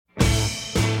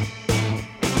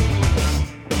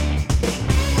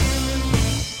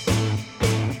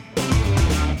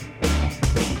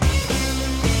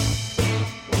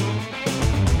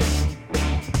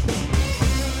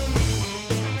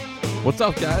What's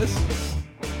up, guys?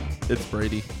 It's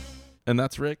Brady, and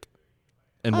that's Rick,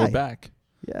 and Hi. we're back.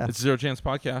 Yeah. It's Zero Chance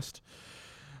Podcast.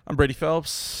 I'm Brady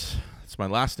Phelps. It's my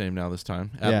last name now this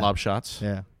time, at Yeah. Lobshots.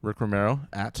 Yeah. Rick Romero,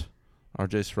 at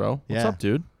RJ Sfro. What's Yeah. up,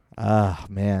 dude? Ah,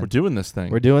 man. We're doing this thing.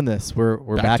 We're doing this. We're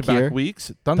back Back-to-back here.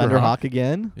 weeks. Thunderhawk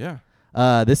again. Yeah.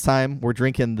 This time we're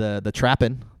drinking the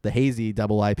Trappin', the hazy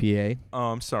double IPA.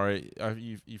 Oh, I'm sorry.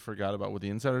 You forgot about what the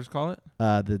insiders call it?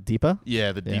 The Deepa.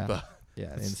 Yeah, the Yeah. Deepa.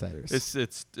 Yeah, the insiders. It's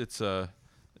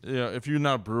if you're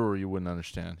not a brewer, you wouldn't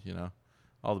understand. You know,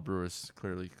 all the brewers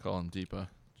clearly call them Deepa.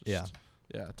 Yeah.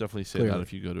 Yeah, definitely say Clearly. that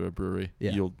if you go to a brewery.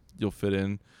 Yeah. You'll fit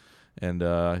in, and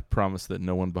I promise that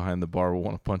no one behind the bar will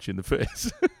want to punch you in the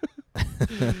face.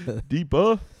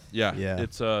 Deepa. Yeah. Yeah.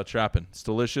 It's Trappin'. It's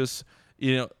delicious.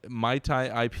 You know, Mai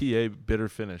Tai IPA bitter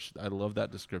finish. I love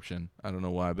that description. I don't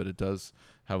know why, but it does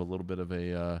have a little bit of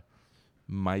a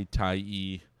Mai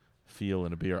Tai-y feel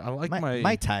in a beer. I like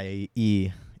Mai Tai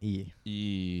E.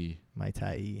 E. Mai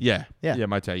Tai E. Yeah. Yeah. Yeah,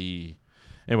 Mai Tai.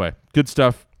 Anyway, good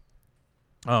stuff.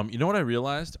 You know what I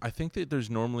realized? I think that there's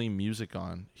normally music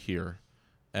on here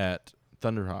at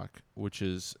Thunderhawk, which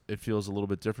is, it feels a little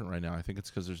bit different right now. I think it's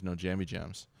because there's no jammy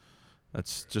jams.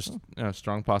 That's just a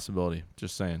strong possibility.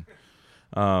 Just saying.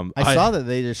 I saw that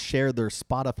they just shared their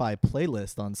Spotify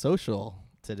playlist on social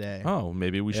today. Oh,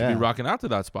 maybe we should Yeah. be rocking out to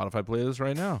that Spotify playlist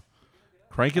right now.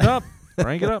 Crank it up.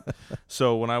 Crank it up.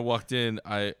 So when I walked in,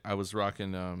 I was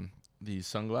rocking these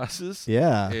sunglasses.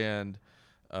 Yeah. And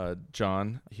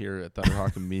John here at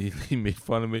Thunderhawk immediately made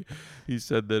fun of me. He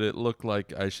said that it looked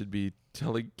like I should be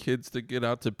telling kids to get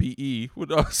out to PE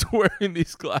when I was wearing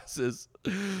these glasses.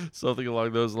 Something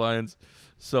along those lines.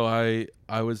 So I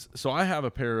have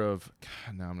a pair of,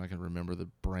 God, now I'm not going to remember the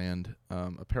brand,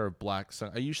 a pair of black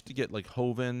I used to get like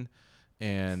Hoven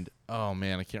and, oh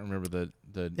man, I can't remember the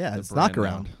It's brand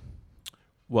Knockaround. now.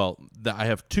 Well, I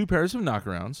have two pairs of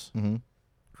Knockarounds. Mm-hmm.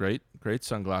 Great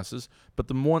sunglasses. But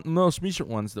the most recent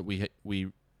ones that we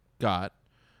got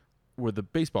were the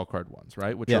baseball card ones,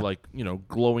 right? Which are like, you know,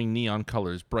 glowing neon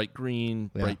colors, bright green,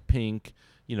 bright pink,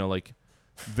 you know, like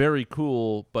very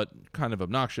cool, but kind of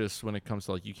obnoxious when it comes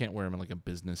to like, you can't wear them in like a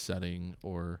business setting,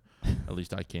 or at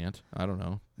least I can't. I don't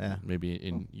know. Yeah. Maybe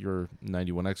in your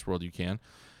 91X world you can.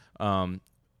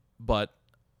 But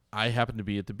I happened to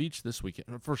be at the beach this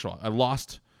weekend. First of all, I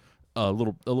lost a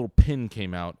little pin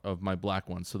came out of my black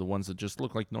ones, so the ones that just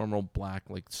look like normal black,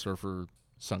 like surfer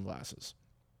sunglasses.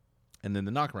 And then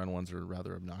the knockaround ones are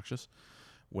rather obnoxious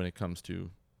when it comes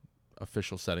to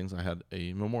official settings. I had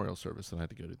a memorial service that I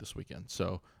had to go to this weekend,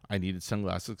 so I needed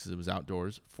sunglasses because it was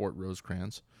outdoors, Fort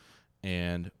Rosecrans,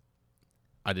 and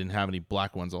I didn't have any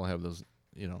black ones. I'll have those,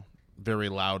 you know, very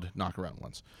loud knockaround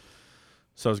ones.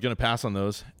 So I was going to pass on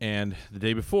those, and the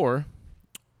day before,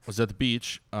 I was at the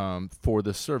beach for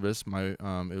this service. It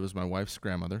was my wife's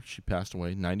grandmother. She passed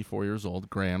away, 94 years old.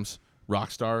 Grams, rock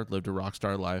star, lived a rock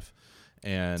star life,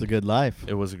 and It's a good life.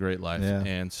 it was a great life. Yeah.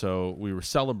 And so we were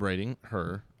celebrating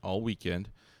her all weekend,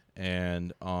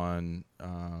 and on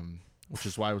which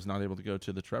is why I was not able to go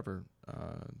to the Trevor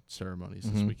ceremonies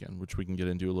this weekend, which we can get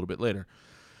into a little bit later.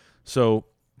 So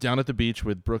down at the beach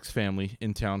with Brooke's family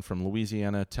in town from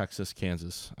Louisiana, Texas,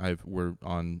 Kansas. We're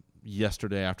on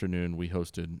yesterday afternoon. We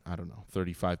hosted, I don't know,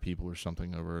 35 people or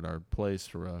something over at our place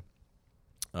for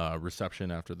a reception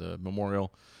after the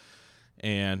memorial.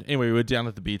 And anyway, we went down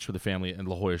at the beach with the family in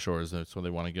La Jolla Shores. That's where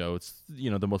they want to go. It's, you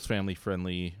know, the most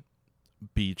family-friendly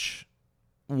beach,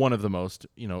 one of the most.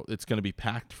 You know, it's going to be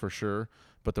packed for sure,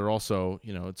 but they're also,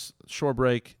 you know, it's shore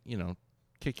break, you know,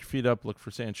 kick your feet up, look for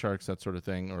sand sharks, that sort of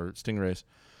thing, or stingrays.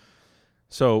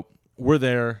 So we're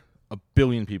there, a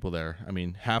billion people there. I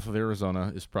mean, half of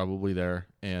Arizona is probably there,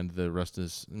 and the rest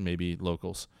is maybe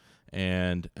locals.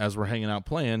 And as we're hanging out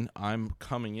playing, I'm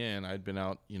coming in. I'd been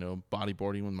out, you know,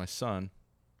 bodyboarding with my son.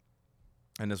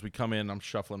 And as we come in, I'm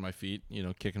shuffling my feet, you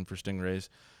know, kicking for stingrays.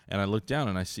 And I look down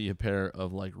and I see a pair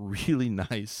of like really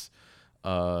nice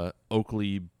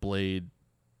Oakley Blade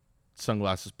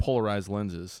sunglasses, polarized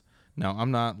lenses. Now,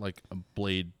 I'm not like a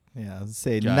Blade Yeah, I would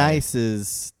say guy. nice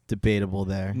is debatable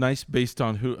there. Nice based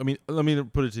on who. I mean, let me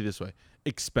put it to you this way.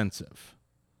 Expensive.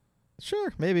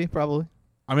 Sure, maybe, probably.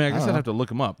 I mean, I guess don't I'd know. have to look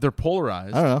them up. They're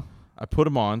polarized. I don't know. I put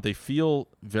them on. They feel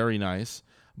very nice,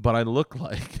 but I look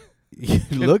like You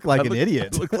look like I an look-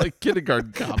 idiot. I look like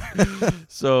kindergarten cop.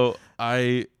 So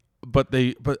I put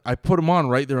them on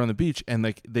right there on the beach, and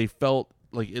like they felt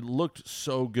like it looked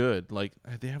so good. Like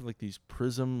they have like these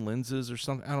prism lenses or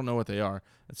something. I don't know what they are.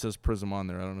 It says prism on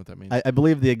there. I don't know what that means. I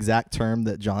believe the exact term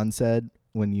that John said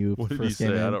when you What did first he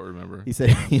came say? in. I don't remember. He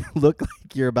said, you look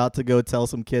like you're about to go tell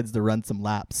some kids to run some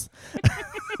laps.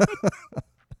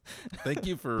 Thank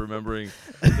you for remembering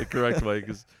the correct way,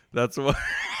 because that's why.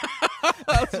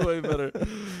 That's way better.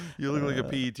 You look like a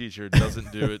PE teacher.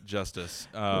 Doesn't do it justice.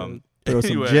 Throw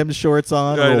some gym shorts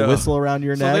on, a little whistle around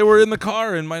your neck. So they were in the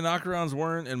car, and my knockarounds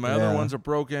weren't, and my other ones are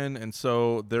broken, and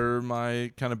so they're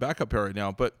my kind of backup pair right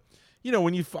now. But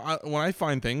when I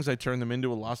find things, I turn them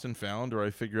into a lost and found, or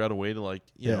I figure out a way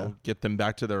to get them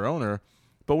back to their owner.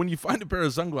 But when you find a pair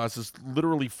of sunglasses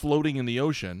literally floating in the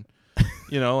ocean,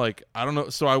 I don't know.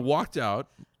 So I walked out.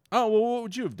 Oh, well, what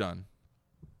would you have done?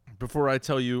 Before I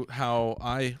tell you how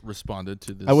I responded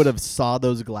to this, I would have saw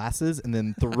those glasses and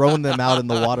then thrown them out in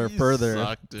the water further.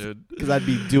 Suck, dude. Because I'd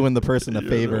be doing the person a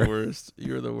favor.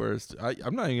 You're the worst.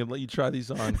 I'm not even going to let you try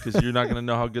these on, because you're not going to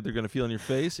know how good they're going to feel in your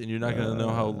face, and you're not going to know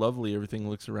how lovely everything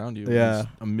looks around you. Yeah. These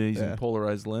amazing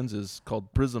polarized lenses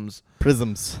called prisms.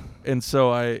 And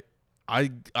so I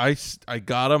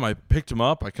got them. I picked them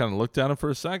up. I kind of looked at them for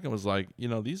a second. Was like,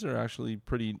 these are actually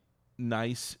pretty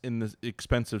nice in the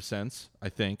expensive sense, I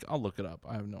think. I'll look it up.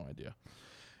 I have no idea.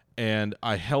 And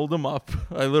I held them up.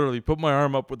 I literally put my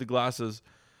arm up with the glasses,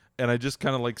 and I just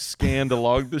kind of scanned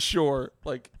along the shore,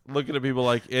 looking at people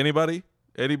like, anybody,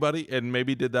 and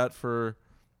maybe did that for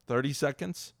 30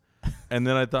 seconds. And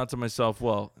then I thought to myself,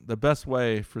 well, the best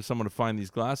way for someone to find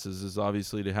these glasses is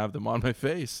obviously to have them on my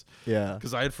face. Yeah.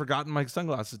 Because I had forgotten my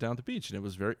sunglasses down at the beach, and it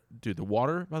was the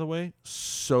water, by the way,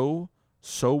 so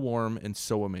warm and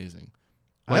so amazing.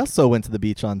 I also went to the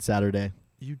beach on Saturday.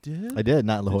 You did? I did,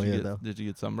 not in La Jolla, though. Did you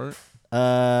get sunburnt?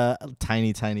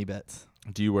 Tiny bits.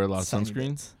 Do you wear a lot of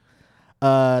sunscreen?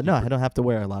 No, I don't have to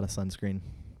wear a lot of sunscreen.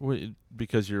 Wait,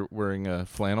 because you're wearing a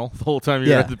flannel the whole time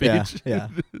you're at the beach? Yeah.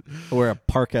 I wear a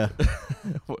parka.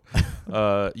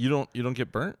 You don't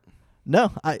get burnt?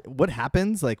 No, what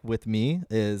happens with me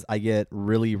is I get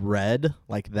really red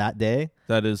that day.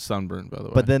 That is sunburn, by the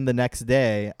way. But then the next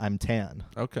day I'm tan.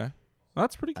 Okay,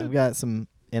 that's pretty good. I've got some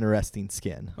interesting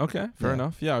skin. Okay, fair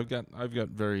enough. Yeah, I've got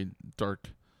very dark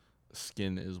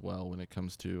skin as well when it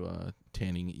comes to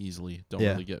tanning easily. Don't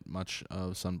really get much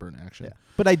of sunburn action. Yeah.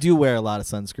 But I do wear a lot of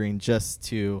sunscreen just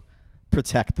to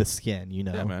protect the skin.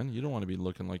 Yeah, man. You don't want to be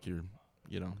looking like you're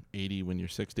 80 when you're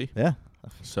 60. Yeah.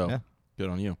 So good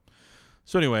on you.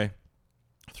 So anyway,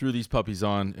 threw these puppies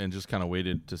on and just kind of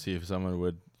waited to see if someone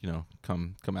would,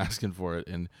 come asking for it.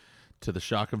 And to the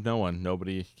shock of no one,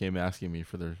 nobody came asking me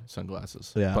for their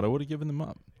sunglasses. Yeah. But I would have given them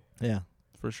up. Yeah.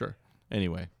 For sure.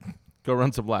 Anyway, go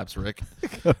run some laps, Rick.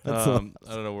 I don't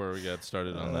know where we got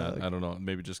started on that. I don't know.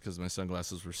 Maybe just because my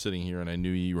sunglasses were sitting here and I knew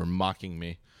you were mocking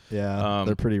me. Yeah,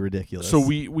 they're pretty ridiculous. So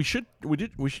we should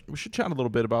chat a little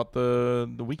bit about the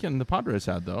weekend the Padres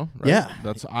had, though. Right?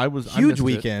 Yeah, huge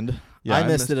weekend. Yeah, I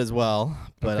missed it as well,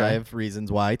 but I have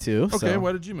reasons why too. Okay,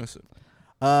 why did you miss it?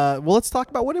 Well, let's talk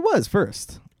about what it was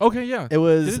first. Okay, yeah. It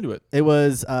was. Get into it. It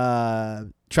was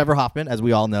Trevor Hoffman, as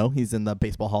we all know. He's in the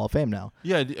Baseball Hall of Fame now.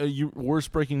 Yeah,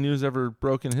 worst breaking news ever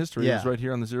broke in history. It was right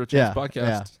here on the Zero Chance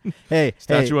podcast. Yeah. Hey,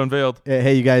 statue unveiled.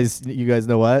 Hey, you guys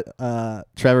know what?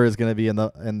 Trevor is going to be in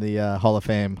the Hall of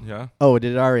Fame. Yeah. Oh,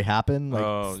 did it already happen?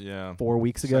 4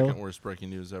 weeks ago. Second worst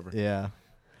breaking news ever. Yeah.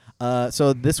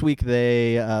 So this week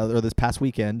this past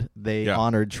weekend they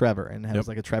honored Trevor, and it was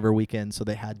like a Trevor weekend. So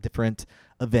they had different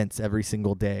events every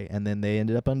single day, and then they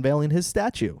ended up unveiling his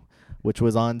statue, which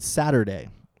was on Saturday.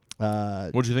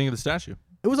 What'd you think of the statue?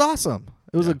 It was awesome.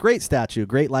 It was a great statue,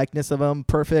 great likeness of him,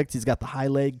 perfect. He's got the high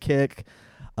leg kick,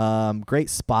 great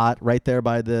spot right there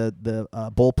by the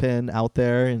bullpen out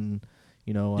there, and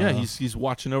he's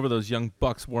watching over those young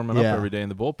bucks warming up every day in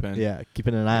the bullpen. Yeah,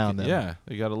 keeping an eye on them. Yeah,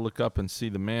 they got to look up and see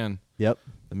the man. Yep,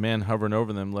 the man hovering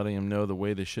over them, letting them know the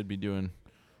way they should be doing.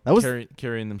 That was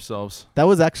carrying themselves. That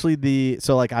was actually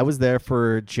I was there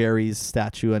for Jerry's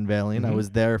statue unveiling. Mm-hmm. I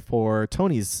was there for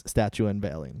Tony's statue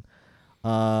unveiling.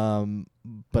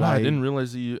 But I didn't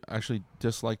realize that you actually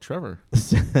disliked Trevor.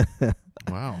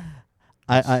 Wow.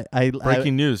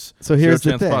 Breaking news. So here's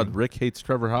the thing. Pod. Rick hates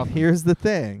Trevor Hoffman. Here's the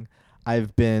thing.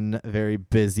 I've been very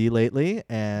busy lately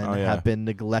and have been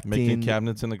neglecting making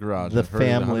cabinets in the garage. I've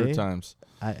family. Heard it 100 times.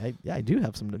 I do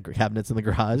have some cabinets in the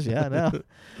garage. Yeah, I know.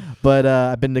 But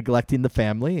I've been neglecting the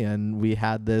family, and we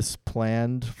had this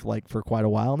planned for quite a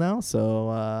while now. So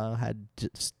had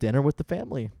just dinner with the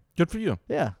family. Good for you.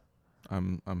 Yeah.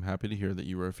 I'm happy to hear that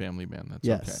you were a family man. That's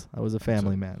yes, okay. I was a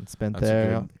family man. Spent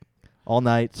there all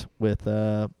night with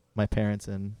my parents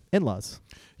and in-laws.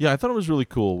 Yeah, I thought it was really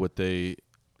cool what they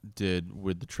did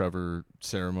with the Trevor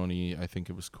ceremony. I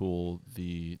think it was cool.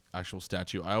 The actual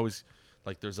statue. I always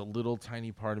there's a little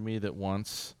tiny part of me that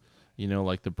wants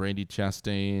like the Brandy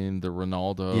Chastain, the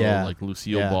Ronaldo, like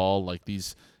Lucille Ball, like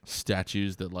these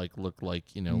statues that like look like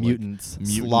mutants, like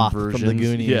mutant Sloth versions. from the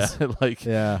Goonies.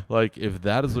 Like if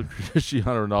that is what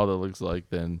Cristiano Ronaldo looks like,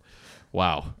 then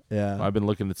wow. Yeah, I've been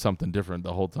looking at something different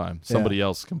the whole time. Somebody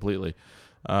else completely.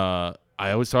 I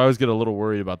always get a little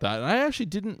worried about that, and I actually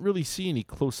didn't really see any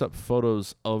close-up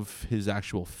photos of his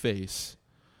actual face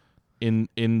in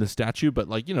the statue, but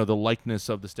like the likeness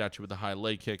of the statue with the high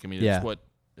leg kick. I mean,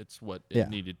 it's what it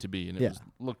needed to be, and it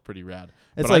looked pretty rad.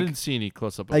 But I didn't see any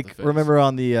close-up of the face. Remember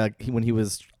on the when he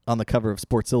was on the cover of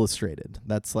Sports Illustrated,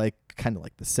 that's like kind of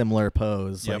like the similar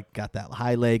pose, like got that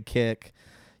high leg kick.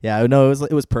 Yeah, no,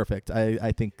 it was perfect.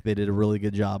 I think they did a really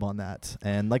good job on that,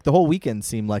 and like the whole weekend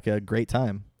seemed like a great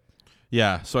time.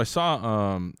 Yeah, so I saw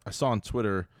on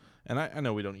Twitter, and I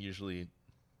know we don't usually.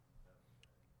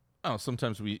 Oh,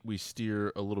 sometimes we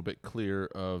steer a little bit clear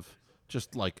of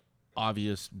just like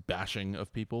obvious bashing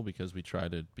of people because we try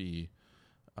to be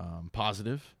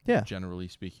positive, generally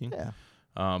speaking. Yeah.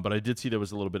 But I did see there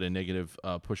was a little bit of negative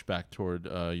pushback toward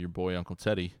your boy Uncle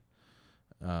Teddy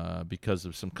because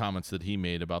of some comments that he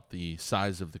made about the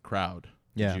size of the crowd.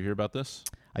 Yeah. Did you hear about this?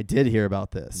 I did hear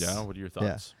about this. Yeah. What are your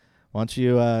thoughts? Yeah. Why don't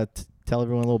you tell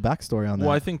everyone a little backstory on that?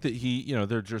 Well, I think that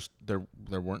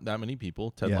there weren't that many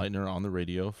people. Ted Leitner on the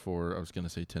radio for, I was going to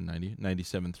say 1090,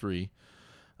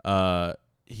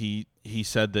 97.3. He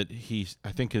said that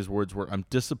I think his words were, "I'm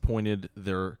disappointed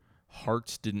their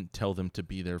hearts didn't tell them to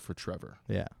be there for Trevor."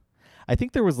 Yeah. I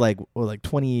think there was like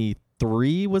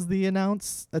 23 was the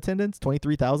announced attendance,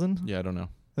 23,000. Yeah, I don't know.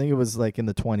 I think it was like in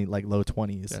the low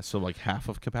 20s. Yeah, so like half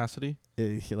of capacity?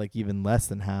 Like even less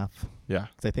than half. Yeah.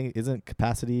 'Cause I think, isn't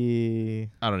capacity...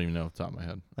 I don't even know off the top of my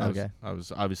head. Okay. I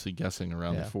was obviously guessing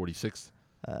around the 46.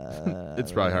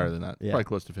 It's It's probably higher than that. Yeah. Probably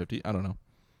close to 50. I don't know.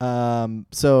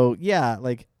 So, yeah,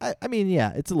 like, I mean,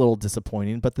 yeah, it's a little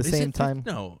disappointing, but at the same time...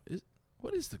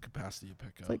 What is the capacity of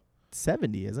Petco? It's like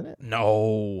 70, isn't it?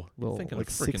 No. Little, I'm thinking like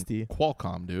of freaking 60.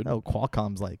 Qualcomm, dude. Oh,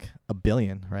 Qualcomm's like 1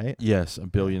 billion, right? Yes, 1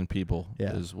 billion people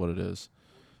is what it is.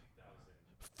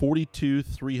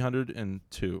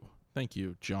 42,302. Thank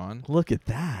you, John. Look at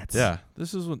that. Yeah,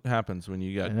 this is what happens when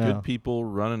you got good people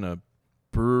running a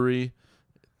brewery,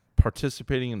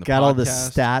 participating in the podcast. Got all the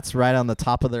stats right on the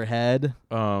top of their head.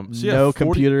 So no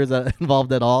computers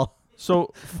involved at all.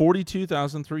 So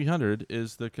 42,300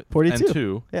 is the 42. And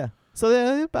 2. Yeah. So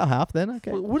they're about half then.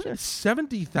 Okay. What? Sure.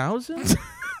 70,000?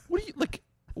 What are you like?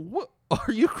 What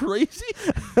are you crazy?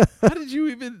 How did you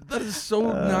even? That is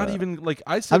so not even like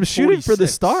I said. I'm shooting 46. for the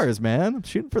stars, man. I'm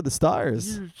shooting for the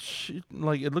stars.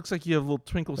 Like it looks like you have little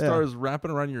twinkle stars wrapping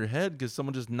around your head because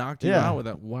someone just knocked you out with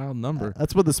that wild number.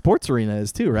 That's what the sports arena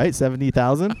is too, right?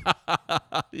 70,000.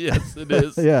 Yes, it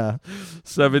is. Yeah.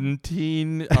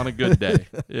 17 on a good day.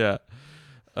 Yeah.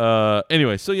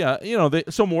 Anyway, so yeah,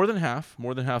 so more than half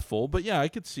full, but yeah, I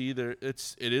could see there.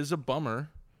 It is a bummer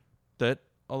that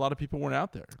a lot of people weren't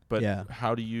out there. But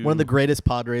how do you? One of the greatest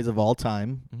Padres of all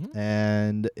time,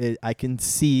 and I can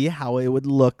see how it would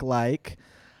look like.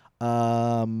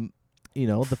 The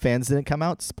fans didn't come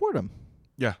out to support him.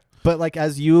 Yeah, but like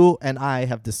as you and I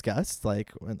have discussed,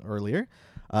 like earlier.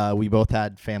 We both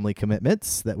had family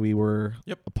commitments that we were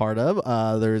a part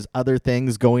of. There's other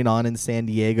things going on in San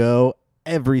Diego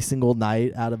every single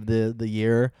night out of the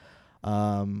year.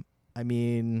 I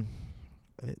mean,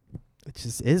 it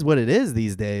just is what it is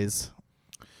these days.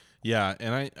 Yeah,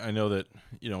 and I know that,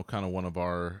 kind of one of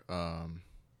our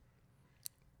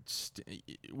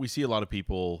we see a lot of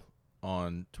people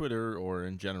on Twitter or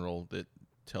in general that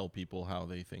tell people how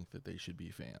they think that they should be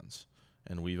fans.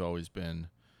 And we've always been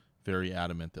very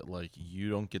adamant that like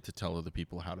you don't get to tell other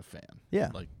people how to fan.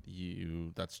 Yeah. Like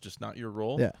that's just not your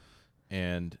role. Yeah.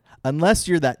 And unless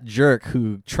you're that jerk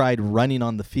who tried running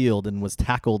on the field and was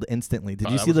tackled instantly.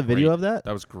 Did you see the video of that?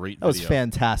 That was great. That was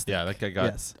fantastic. Yeah, that guy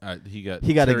got he got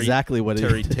Terry, exactly what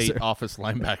Terry Tate office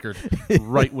linebacker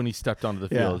right when he stepped onto the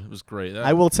field. It was great.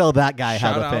 I will tell that guy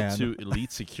how to fan. Shout out to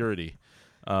Elite Security.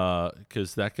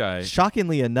 Because that guy,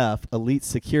 shockingly enough, Elite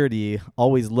Security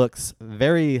always looks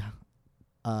very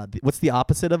what's the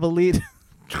opposite of elite?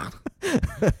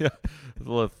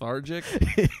 Lethargic. I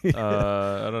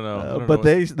don't know. But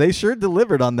they sure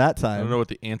delivered on that time. I don't know what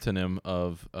the antonym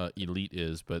of elite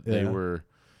is, but they were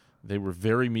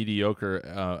very mediocre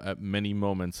at many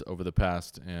moments over the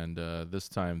past, and this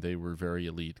time they were very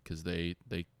elite because they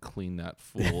cleaned that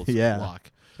fool's block.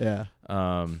 Yeah.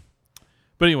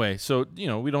 But anyway, so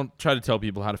we don't try to tell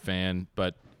people how to fan,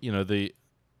 but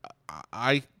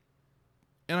I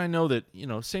know that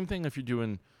same thing if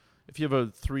you have a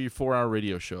 3-4 hour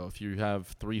radio show, if you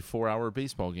have 3-4 hour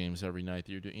baseball games every night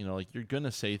that you're doing, you're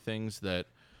gonna say things that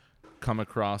come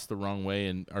across the wrong way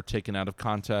and are taken out of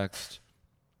context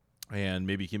and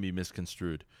maybe can be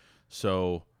misconstrued.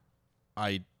 So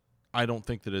I don't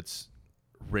think that it's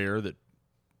rare that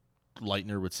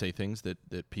Leitner would say things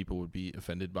that people would be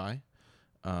offended by.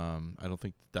 I don't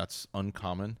think that's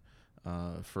uncommon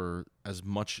for as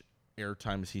much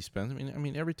airtime as he spends. I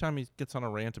mean, every time he gets on a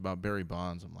rant about Barry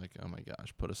Bonds, I'm like, oh my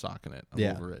gosh, put a sock in it.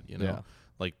 I'm over it.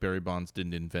 Like Barry Bonds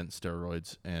didn't invent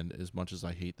steroids, and as much as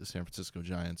I hate the San Francisco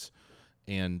Giants,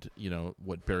 and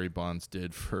what Barry Bonds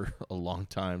did for a long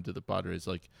time to the Padres,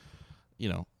 like,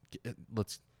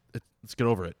 let's get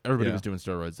over it. Everybody was doing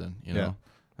steroids then. You know,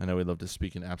 I know we love to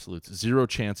speak in absolutes. Zero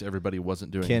chance everybody wasn't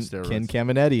doing steroids. Ken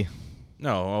Caminetti.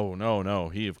 No.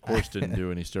 He of course didn't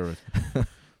do any steroids.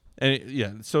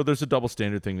 And so there's a double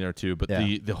standard thing there too. But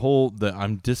the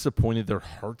I'm disappointed their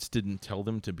hearts didn't tell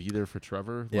them to be there for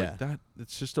Trevor. Like that,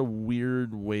 it's just a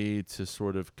weird way to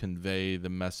sort of convey the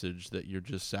message that you're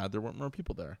just sad there weren't more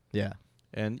people there. Yeah.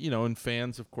 And and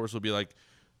fans of course will be like,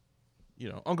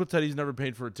 Uncle Teddy's never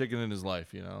paid for a ticket in his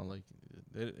life. Like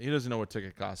he doesn't know what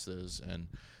ticket cost is, and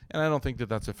I don't think that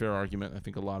that's a fair argument. I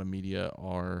think a lot of media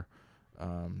are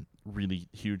really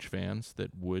huge fans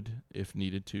that would, if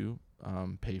needed to,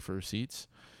 pay for seats.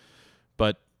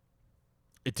 But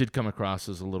it did come across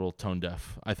as a little tone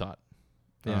deaf, I thought.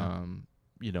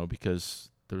 Because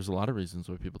there's a lot of reasons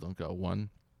why people don't go. One,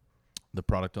 the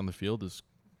product on the field is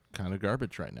kind of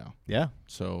garbage right now. Yeah.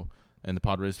 So, and the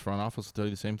Padres front office will tell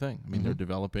you the same thing. I mean, they're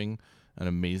developing an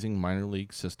amazing minor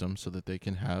league system so that they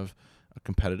can have a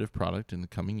competitive product in the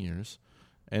coming years.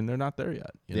 And they're not there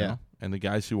yet, you know? And the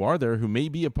guys who are there, who may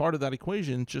be a part of that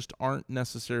equation, just aren't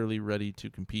necessarily ready to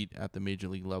compete at the major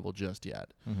league level just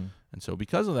yet. And so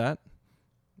because of that,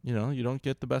 you don't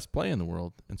get the best play in the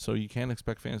world. And so you can't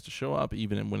expect fans to show up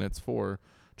even when it's for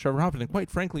Trevor Hoffman. And quite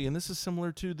frankly, and this is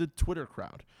similar to the Twitter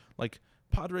crowd, like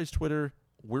Padres Twitter,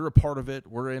 we're a part of it.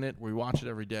 We're in it. We watch it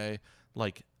every day.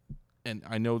 Like, and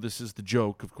I know this is the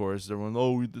joke, of course.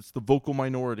 Everyone, it's the vocal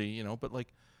minority, but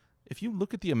like, if you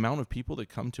look at the amount of people that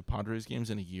come to Padres games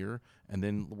in a year and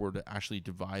then were to actually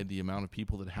divide the amount of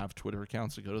people that have Twitter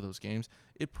accounts to go to those games,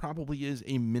 it probably is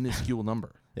a minuscule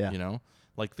number.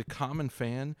 Like the common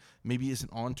fan maybe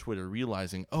isn't on Twitter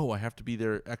realizing, I have to be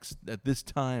there at this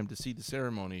time to see the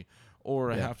ceremony, or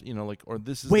I have to, or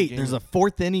this is Wait, there's a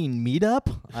fourth inning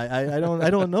meetup? I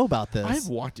don't know about this. I've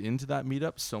walked into that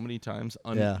meetup so many times,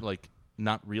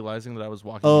 not realizing that I was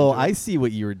walking. Oh, I see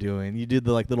what you were doing. You did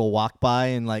the little walk by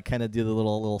and kind of do the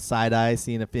little side eye,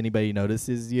 seeing if anybody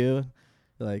notices you,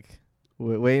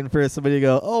 waiting for somebody to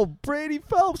go, "Oh, Brady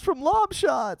Phelps from Lob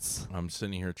Shots." I'm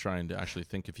sitting here trying to actually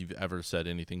think if you've ever said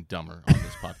anything dumber on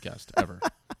this podcast ever.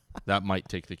 That might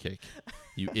take the cake,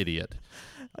 you idiot.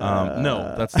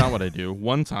 No, that's not what I do.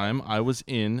 One time I was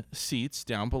in seats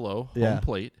down below home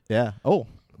plate. Yeah. Oh,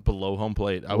 below home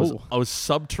plate. I was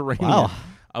subterranean. Wow.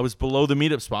 I was below the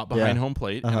meetup spot behind home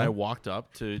plate, and I walked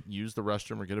up to use the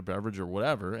restroom or get a beverage or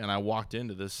whatever, and I walked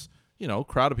into this,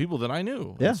 crowd of people that I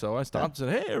knew. Yeah. And so I stopped and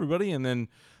said, "Hey, everybody," and then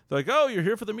they're like, "Oh, you're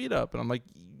here for the meetup," and I'm like,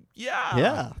 "Yeah,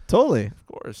 yeah, totally, of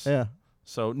course." Yeah.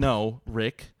 So no,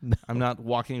 Rick, no. I'm not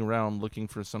walking around looking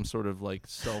for some sort of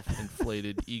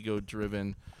self-inflated,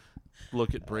 ego-driven.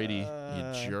 Look at Brady,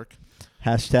 you jerk.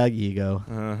 Hashtag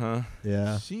ego.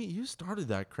 Yeah. See, you started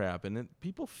that crap, and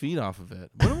people feed off of it.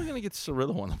 When are we going to get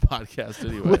Cirillo on the podcast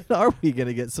anyway? When are we going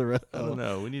to get Cirillo? I don't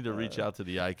know. We need to reach out to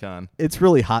the icon. It's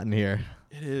really hot in here.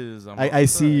 It is. I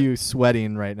see you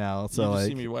sweating right now. So you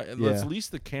see me wet. At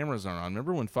least the cameras aren't on.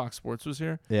 Remember when Fox Sports was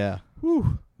here? Yeah.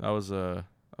 Whew. That was a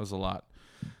lot.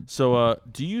 So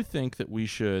do you think that we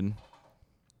should...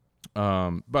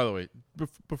 by the way,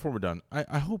 before we're done,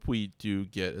 I hope we do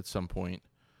get at some point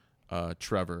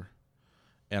Trevor,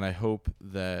 and I hope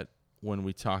that when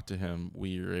we talk to him,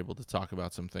 we are able to talk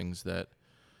about some things that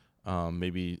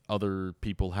maybe other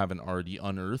people haven't already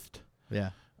unearthed. Yeah.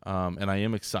 And I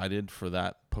am excited for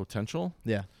that potential.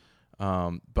 Yeah.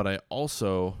 But I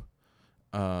also,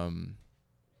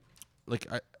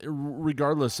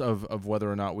 regardless of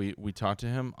whether or not we talk to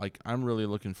him, I'm really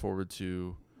looking forward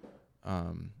to,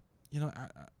 I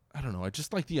don't know. I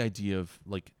just like the idea of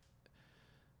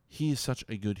he is such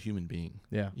a good human being.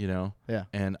 Yeah. Yeah.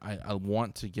 And I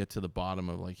want to get to the bottom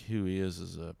of who he is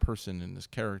as a person and his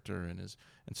character and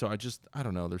so I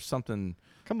don't know. There's something.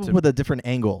 Come up with a different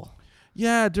angle.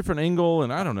 Yeah, different angle,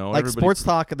 and I don't know. Sports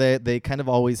talk, they kind of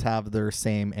always have their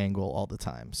same angle all the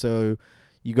time. So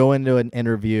you go into an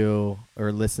interview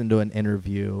or listen to an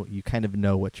interview, you kind of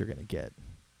know what you're going to get.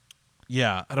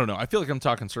 Yeah, I don't know. I feel like I'm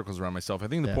talking circles around myself. I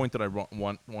think the point that I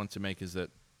want to make is that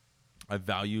I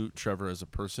value Trevor as a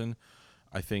person.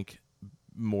 I think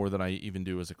more than I even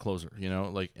do as a closer,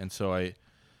 and so I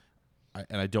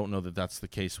don't know that that's the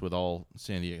case with all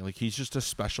San Diego. Like, he's just a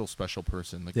special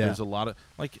person. Like, there's a lot of,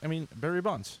 Barry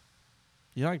Bonds.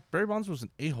 Barry Bonds was an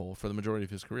a-hole for the majority of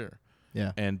his career.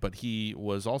 Yeah. But he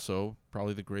was also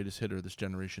probably the greatest hitter this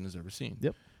generation has ever seen.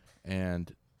 Yep.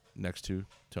 And next to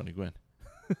Tony Gwynn.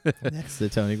 Next to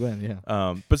Tony Gwynn,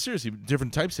 yeah. But seriously,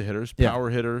 different types of hitters, power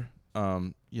hitter,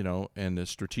 and a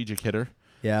strategic hitter.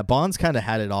 Yeah, Bonds kind of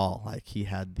had it all. Like, he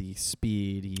had the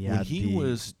speed, when he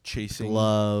was chasing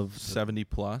glove 70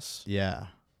 plus. Yeah.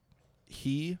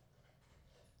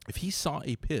 If he saw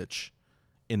a pitch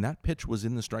and that pitch was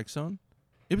in the strike zone,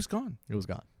 it was gone. It was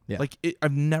gone. Yeah. Like,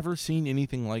 I've never seen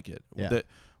anything like it. Yeah.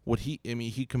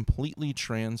 He completely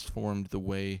transformed the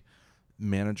way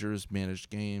managers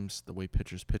managed games, the way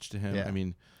pitchers pitched to him. Yeah. I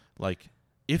mean, like,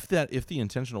 if the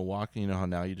intentional walk, you know how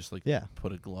now you just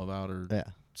put a glove out or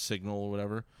signal or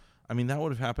whatever. I mean, that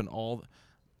would have happened all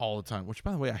the time. Which,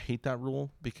 by the way, I hate that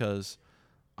rule because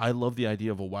I love the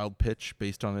idea of a wild pitch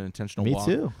based on an intentional walk.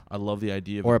 Me too. I love the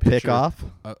idea of a pitcher, pick-off.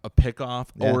 A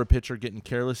pick-off, or a pitcher getting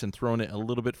careless and throwing it a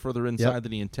little bit further inside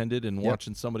than he intended and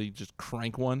watching somebody just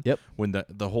crank one when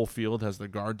the whole field has their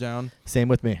guard down. Same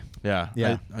with me.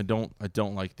 Yeah. I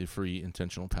don't like the free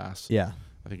intentional pass. Yeah.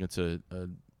 I think it's a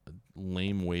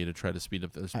lame way to try to speed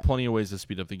up. There's plenty of ways to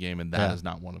speed up the game, and that is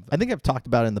not one of them. I think I've talked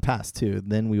about it in the past, too.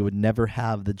 Then we would never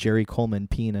have the Jerry Coleman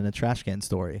peeing in a trash can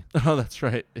story. Oh, that's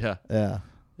right. Yeah. Yeah.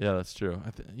 Yeah, that's true.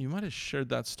 You might have shared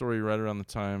that story right around the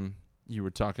time you were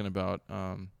talking about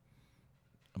a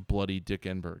bloody Dick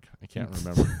Enberg. I can't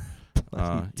remember.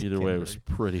 Either way, it was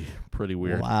pretty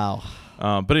weird. Wow.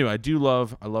 But anyway,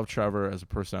 I love Trevor as a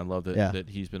person. I love that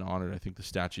he's been honored. I think the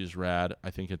statue is rad. I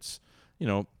think it's,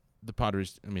 the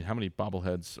Padres. I mean, how many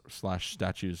bobbleheads /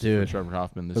 statues for Trevor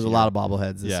Hoffman this year? There's a lot of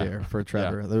bobbleheads this year for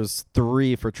Trevor. There was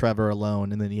 3 for Trevor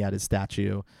alone, and then he had his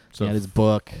statue. So he had his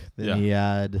book. Then he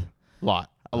had a lot.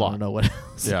 I don't know what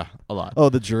else. Yeah, a lot. Oh,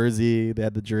 the jersey. They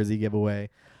had the jersey giveaway.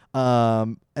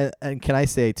 And can I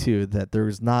say, too, that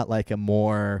there's not like a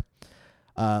more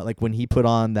like when he put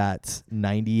on that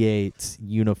 98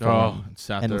 uniform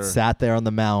and sat there on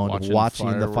the mound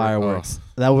watching the fireworks.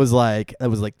 That was like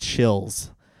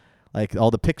chills. Like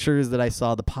all the pictures that I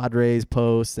saw, the Padres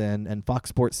post and Fox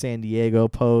Sports San Diego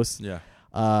post. Yeah.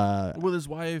 With his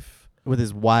wife.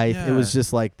 Yeah. It was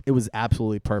just like, it was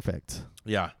absolutely perfect.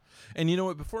 Yeah. And you know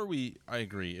what? I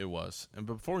agree, it was. And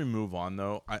before we move on,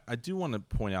 though, I do want to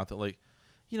point out that, like,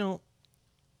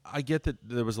 I get that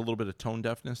there was a little bit of tone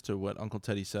deafness to what Uncle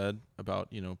Teddy said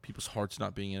about, people's hearts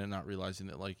not being in it, not realizing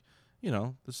that, like,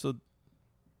 it's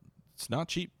not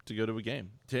cheap to go to a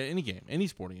game, any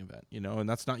sporting event, and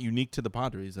that's not unique to the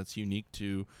Padres. That's unique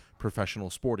to professional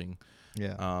sporting.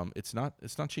 Yeah. It's not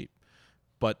cheap.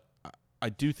 But I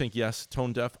do think, yes,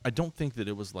 tone deaf. I don't think that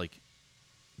it was like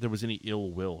there was any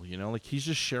ill will, like he's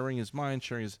just sharing his mind,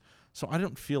 so I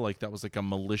don't feel like that was like a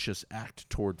malicious act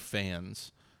toward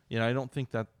fans. I don't think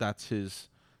that's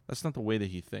not the way that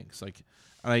he thinks. Like,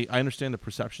 I understand the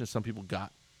perception some people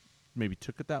maybe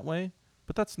took it that way,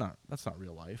 but that's not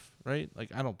real life, right?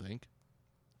 Like, I don't think.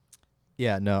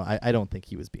 Yeah, no, I don't think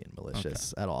he was being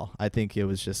malicious at all. I think it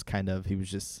was just he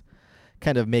was just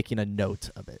kind of making a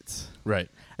note of it. Right.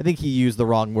 I think he used the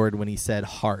wrong word when he said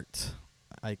heart.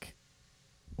 Like,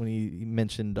 when he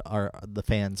mentioned the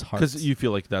fans' hearts. Because you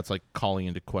feel like that's like calling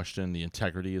into question the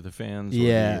integrity of the fans, or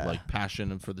the, like,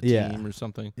 passion for the team or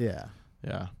something. Yeah.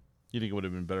 Yeah. You think it would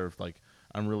have been better if, like,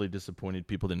 I'm really disappointed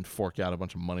people didn't fork out a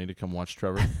bunch of money to come watch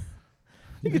Trevor?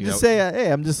 You could just say,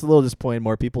 hey, I'm just a little disappointed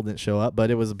more people didn't show up, but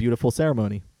it was a beautiful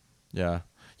ceremony. Yeah.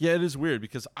 Yeah, it is weird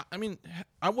because, I mean,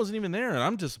 I wasn't even there, and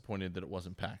I'm disappointed that it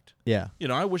wasn't packed. Yeah.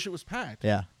 I wish it was packed.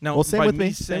 Yeah. Now, well, same with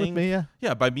me, yeah.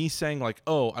 Yeah, by me saying, like,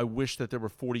 oh, I wish that there were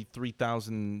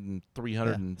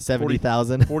 43,300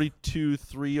 70,000.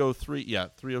 42,303. Yeah,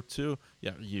 302.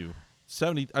 Yeah,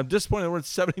 70. I'm disappointed there weren't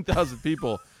 70,000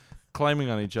 people climbing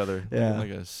on each other. Yeah.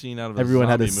 Like a scene out of a Everyone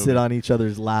had to movie. sit on each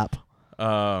other's lap.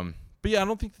 But yeah, I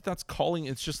don't think that's calling.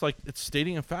 It's just like it's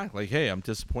stating a fact. Like, hey, I'm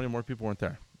disappointed more people weren't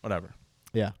there. Whatever.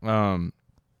 Yeah. I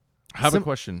have a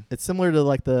question. It's similar to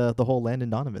like the whole Landon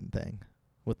Donovan thing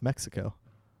with Mexico.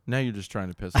 Now you're just trying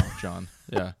to piss off John.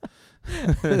 Yeah.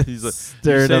 He's like,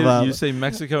 stirred him up. You say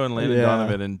Mexico and Landon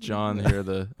Donovan, and John here,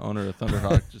 the owner of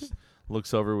Thunderhawk, just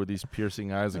looks over with these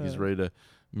piercing eyes like he's ready to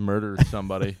murder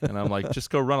somebody. And I'm like,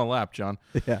 just go run a lap, John.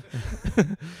 Yeah.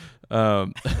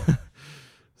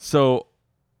 So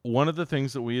one of the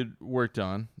things that we had worked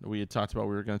on, that we had talked about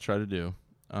we were going to try to do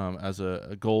as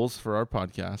a goals for our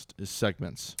podcast is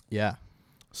segments. Yeah.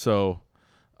 So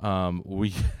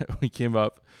we came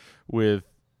up with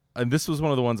and this was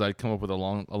one of the ones I'd come up with a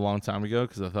long time ago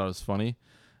because I thought it was funny.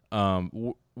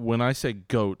 When I say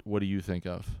GOAT, what do you think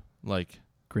of? Like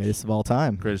greatest of all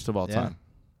time. Greatest of all time.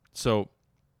 So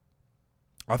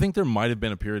I think there might have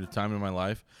been a period of time in my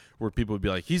life where people would be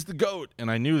like, he's the GOAT.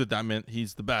 And I knew that meant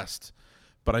he's the best.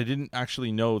 But I didn't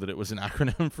actually know that it was an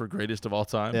acronym for greatest of all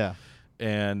time. Yeah.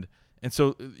 And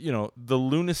so, the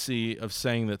lunacy of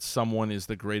saying that someone is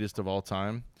the greatest of all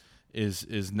time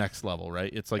is next level,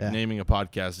 right? It's like naming a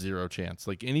podcast Zero Chance.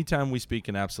 Like anytime we speak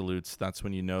in absolutes, that's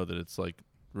when you know that it's like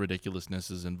ridiculousness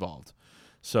is involved.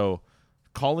 So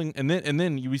calling, and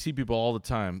then we see people all the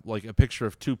time, like a picture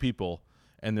of two people,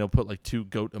 and they'll put like two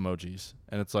goat emojis,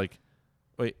 and it's like,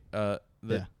 wait,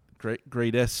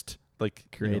 greatest, like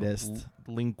greatest,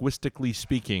 linguistically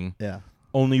speaking,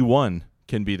 only one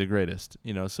can be the greatest,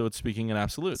 so it's speaking in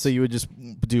absolutes. So you would just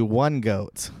do one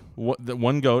goat.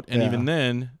 One goat, and even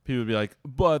then, people would be like,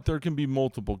 but there can be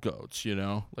multiple goats,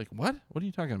 Like, what? What are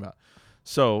you talking about?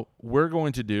 So we're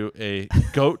going to do a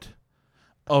goat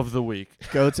of the week.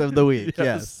 Goats of the week,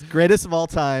 yes. Greatest of all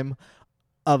time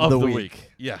of the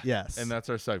week. Yeah. Yes. And that's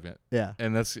our segment. Yeah.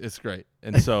 And it's great.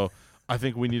 And so I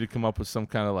think we need to come up with some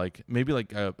kind of like, maybe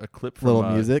like a clip from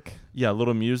little music. Yeah,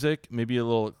 little music. Maybe a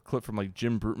little clip from like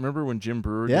Jim Brewer. Remember when Jim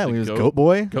Brewer did when he was Goat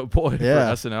Boy? Goat Boy for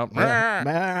SNL.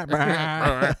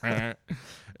 Yeah.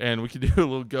 And we can do a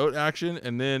little goat action,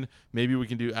 and then maybe we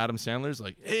can do Adam Sandler's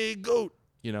like, hey, goat,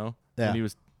 Yeah.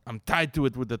 And I'm tied to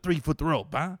it with the 3-foot rope,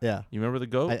 huh? Yeah. You remember the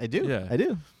goat? I do. Yeah. I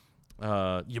do.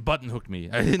 You button hooked me.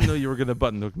 I didn't know you were going to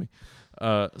button hook me.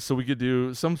 So we could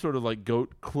do some sort of like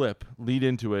goat clip, lead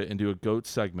into it, and do a goat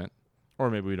segment.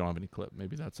 Or maybe we don't have any clip.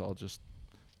 Maybe that's all just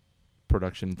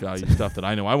production value stuff that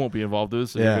I know I won't be involved with.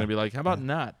 So you're going to be like, how about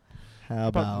not? How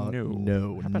about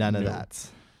no? None of that.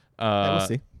 We'll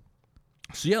see.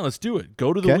 So yeah, let's do it.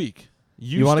 Go to the week.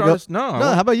 You want to go? No.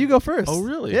 How about you go first? Oh,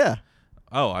 really? Yeah.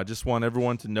 Oh, I just want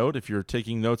everyone to note, if you're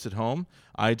taking notes at home,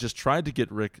 I just tried to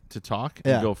get Rick to talk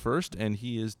and go first, and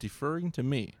he is deferring to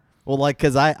me. Well, like,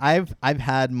 because I've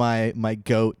had my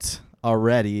goat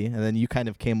already, and then you kind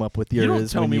of came up with yours. You don't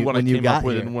tell me what I came up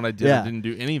with and when I did or didn't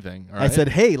do anything. All right? I said,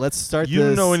 hey, let's start this You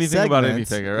don't know anything segment. about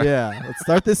anything, all right? Yeah, let's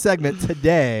start this segment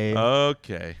today.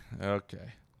 Okay.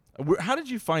 How did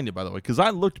you find it, by the way? Because I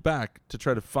looked back to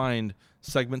try to find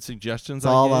segment suggestions. It's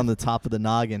all on the top of the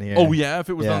noggin here. Oh, yeah? If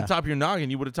it was on the top of your noggin,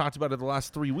 you would have talked about it the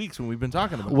last 3 weeks when we've been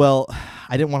talking about it. Well,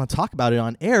 I didn't want to talk about it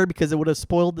on air because it would have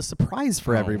spoiled the surprise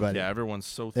for everybody. Yeah, everyone's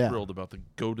so thrilled about the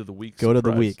Go to the Week Go surprise.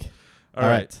 to the Week. All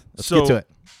right. Let's get to it.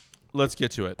 Let's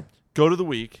get to it. Go to the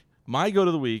Week. My Go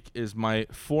to the Week is my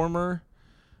former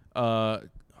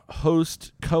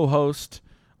co-host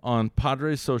on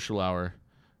Padres Social Hour,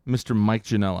 Mr. Mike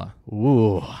Janella.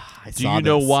 Ooh, Do you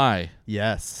know why?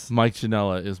 Yes. Mike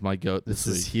Janella is my GOAT this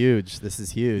week. This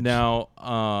is huge. Now,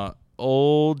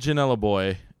 old Janella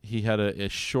boy, he had a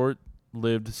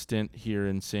short-lived stint here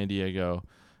in San Diego,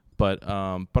 but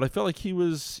I felt like he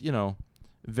was,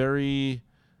 very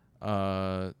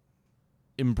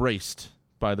embraced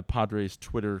by the Padres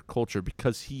Twitter culture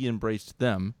because he embraced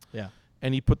them. Yeah.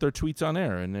 And he put their tweets on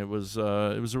air, and it was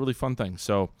a really fun thing.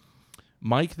 So,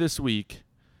 Mike this week,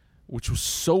 which was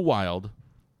so wild,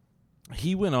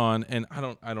 he went on, and I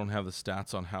don't have the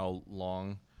stats on how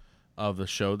long of the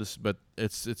show but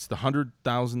it's the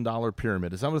 $100,000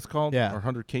 pyramid. Is that what it's called? Yeah. Or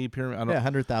 $100K pyramid?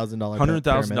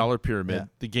 $100,000 pyramid,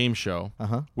 the game show,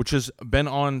 which has been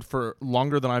on for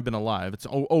longer than I've been alive. It's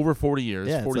over 40 years,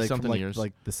 40-something years.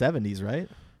 Like the 70s, right?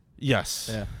 Yes.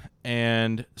 Yeah.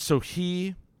 And so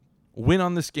he went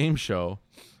on this game show,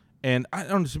 and I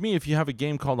don't know, to me, if you have a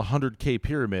game called 100K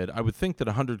Pyramid, I would think that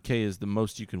 100K is the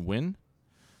most you can win,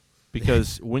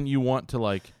 because when you want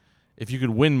to if you could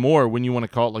win more, when you want to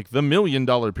call it like the $1 million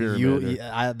pyramid.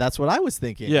 That's what I was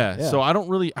thinking. Yeah. So I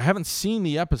haven't seen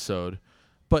the episode,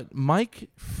 but Mike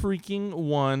freaking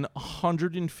won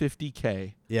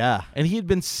 150K. Yeah. And he had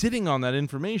been sitting on that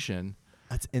information.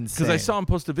 That's insane. Because I saw him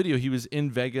post a video. He was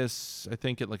in Vegas, I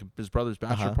think, at like his brother's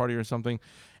bachelor party or something,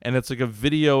 and it's like a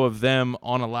video of them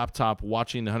on a laptop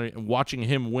watching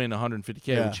him win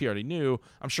 150K, which he already knew.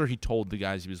 I'm sure he told the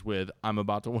guys he was with, "I'm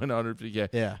about to win 150K."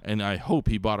 Yeah, and I hope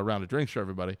he bought a round of drinks for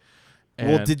everybody. And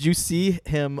well, did you see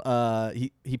him?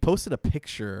 He posted a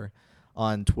picture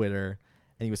on Twitter,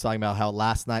 and he was talking about how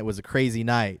last night was a crazy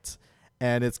night.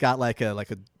 And it's got like a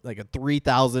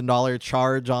 $3,000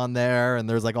 charge on there, and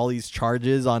there's like all these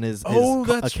charges on his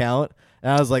account.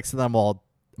 And I was like, so I'm all,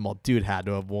 dude had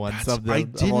to have won something. I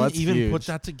didn't even huge. put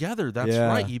that together. That's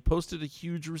right. He posted a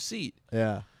huge receipt.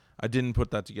 Yeah, I didn't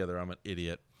put that together. I'm an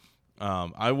idiot.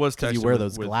 I was texting. You wear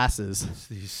those glasses.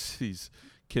 These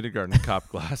kindergarten cop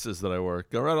glasses that I wear.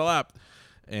 Go right a lap,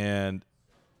 and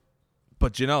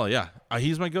But Janela,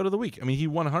 he's my goat of the week. I mean, he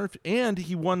won 100, and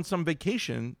he won some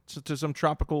vacation to some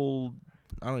tropical,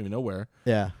 I don't even know where.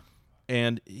 Yeah.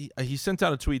 And he sent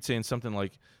out a tweet saying something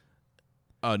like,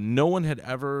 no one had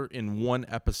ever in one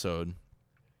episode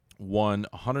won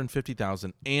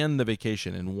 150,000 and the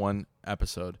vacation in one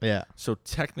episode. Yeah. So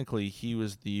technically, he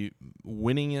was the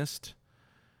winningest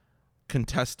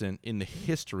contestant in the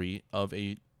history of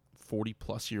a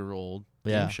 40-plus-year-old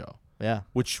game show. Yeah.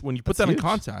 Which, when you put That's that huge. in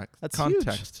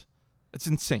context, it's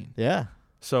insane. Yeah.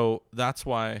 So that's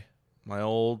why my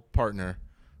old partner,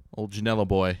 old Janela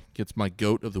boy, gets my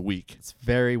goat of the week. It's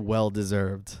very well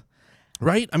deserved.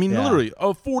 Right? I mean, literally,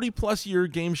 a 40-plus-year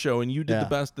game show, and you did the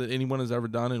best that anyone has ever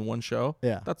done in one show.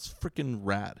 Yeah. That's freaking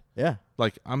rad. Yeah.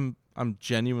 Like, I'm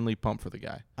genuinely pumped for the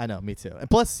guy. I know, me tue. And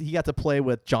plus, he got to play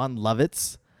with John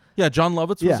Lovitz. Yeah, John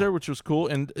Lovitz was there, which was cool.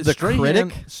 And the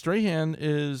critic? Strahan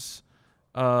is...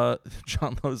 John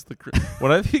Lovitz the critic.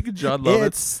 When I think of John Lovitz...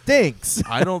 It stinks.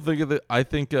 I don't think of it. I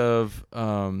think of...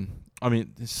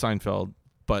 Seinfeld,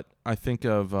 but I think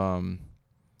of...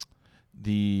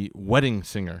 the Wedding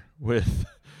Singer with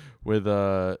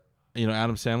Adam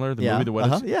Sandler, the movie The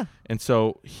Wedding Singer. Yeah. And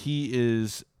so he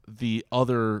is the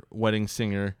other wedding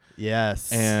singer.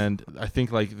 Yes. And I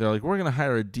think they're like, we're gonna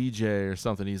hire a DJ or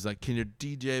something. He's like, can your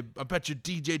DJ? I bet your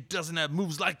DJ doesn't have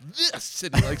moves like this.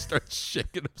 And he starts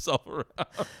shaking himself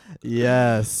around.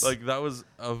 Yes. That was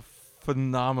a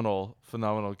phenomenal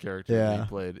character that he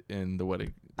played in The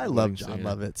Wedding. I love John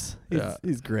Lovitz.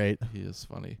 He's great. He is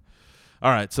funny.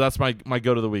 All right, so that's my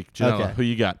goat of the week. Janela, Okay. who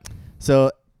you got?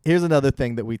 So here's another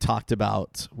thing that we talked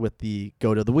about with the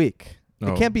goat of the week.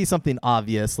 It can't be something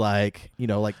obvious like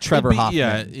Trevor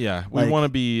Hoffman. Yeah. We want to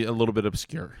be a little bit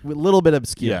obscure. A little bit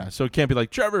obscure. Yeah, so it can't be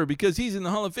like Trevor because he's in the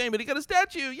Hall of Fame and he got a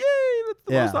statue. Yay! That's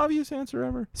the most obvious answer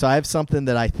ever. So I have something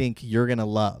that I think you're going to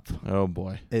love. Oh,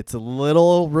 boy. It's a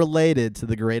little related to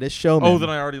The Greatest Showman. Oh,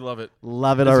 then I already love it.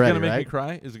 Love it already, Is it going to make me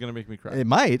cry? Is it going to make me cry? It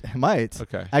might.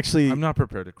 Okay. Actually, I'm not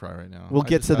prepared to cry right now. We'll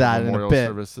get to that in a bit.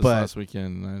 Service this last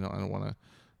weekend. I don't want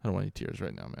any tears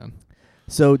right now, man.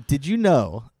 So did you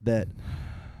know that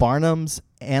Barnum's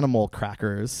Animal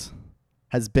Crackers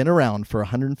has been around for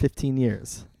 115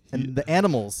 years, and the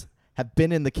animals have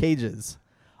been in the cages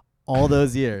all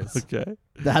those years? Okay.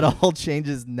 That all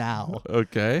changes now.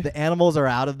 Okay. The animals are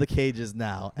out of the cages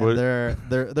now, and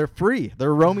they're free.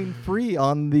 They're roaming free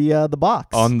on the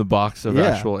box. On the box of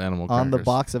actual animal crackers. On the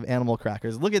box of animal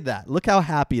crackers. Look at that. Look how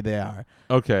happy they are.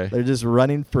 Okay. They're just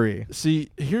running free. See,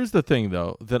 here's the thing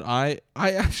though, that I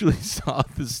actually saw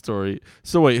this story.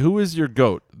 So wait, who is your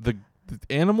goat? The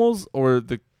animals or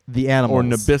the animals or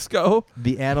Nabisco?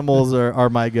 The animals are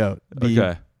my goat.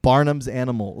 Okay. Barnum's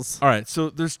Animals. All right, so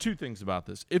there's two things about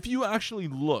this. If you actually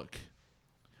look,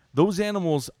 those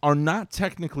animals are not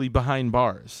technically behind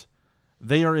bars.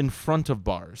 They are in front of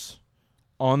bars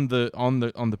on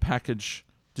the package.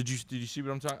 Did you see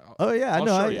what I'm talking about? Oh yeah, I'll I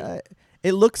show know. you.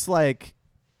 It looks like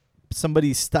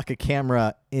somebody stuck a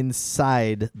camera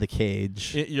inside the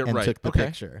cage and right. took the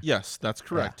picture. Yes, that's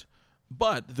correct. Yeah.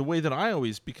 But the way that I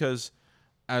always, because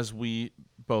as we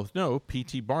both know,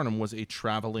 P.T. Barnum was a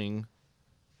traveling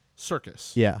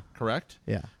circus. Yeah. Correct?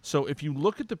 Yeah. So if you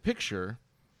look at the picture,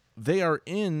 they're there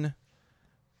in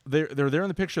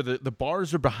the picture. The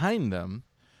bars are behind them,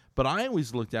 but I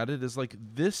always looked at it as like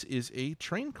this is a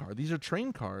train car. These are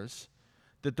train cars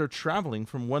that they're traveling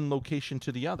from one location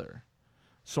to the other.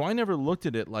 So I never looked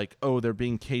at it like, oh, they're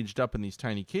being caged up in these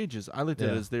tiny cages. I looked at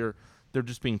it as they're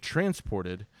just being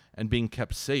transported and being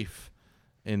kept safe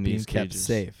in these cages. Kept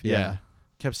safe. Yeah.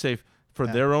 Kept safe. For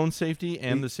their own safety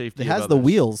and the safety of others. It has the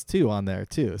wheels, too, on there,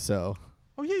 too. So.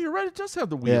 Oh, yeah, you're right. It does have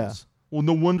the wheels. Yeah. Well,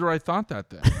 no wonder I thought that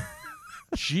then.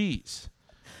 Jeez.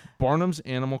 Barnum's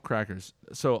Animal Crackers.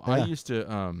 So I used to...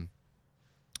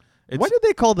 why do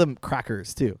they call them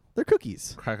crackers, too? They're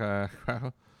cookies. Cracker.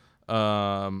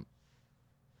 I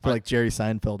feel like Jerry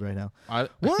Seinfeld right now. Why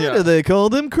do do they call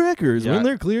them crackers when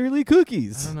they're clearly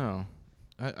cookies? I don't know.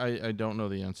 I don't know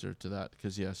the answer to that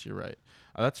because, yes, you're right.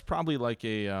 That's probably like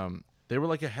a... They were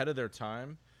like ahead of their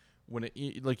time when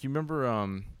it, like, you remember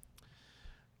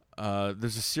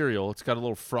there's a cereal, it's got a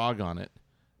little frog on it,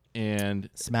 and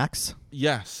Smacks?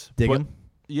 Yes. Dig 'em?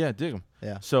 Yeah, dig 'em.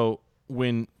 Yeah. So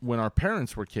when our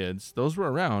parents were kids, those were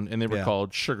around and they were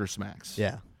called Sugar Smacks.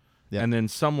 Yeah. And then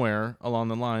somewhere along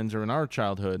the lines or in our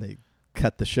childhood, they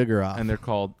cut the sugar off. And they're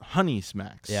called Honey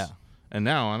Smacks. Yeah. And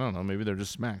now, I don't know, maybe they're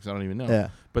just Smacks. I don't even know. Yeah.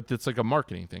 But it's like a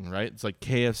marketing thing, right? It's like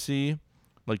KFC.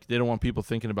 Like, they don't want people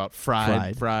thinking about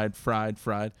fried.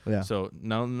 Yeah. So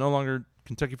no longer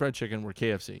Kentucky Fried Chicken. We're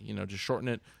KFC. Just shorten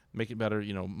it, make it better,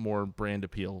 more brand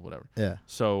appeal, whatever. Yeah.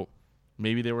 So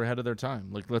maybe they were ahead of their time.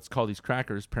 Like, let's call these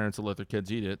crackers. Parents will let their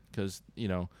kids eat it because,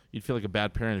 you'd feel like a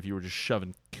bad parent if you were just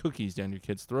shoving cookies down your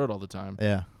kid's throat all the time.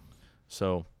 Yeah.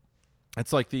 So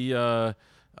it's like the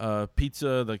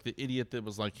pizza, like the idiot that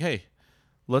was like, hey,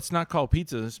 let's not call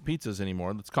pizzas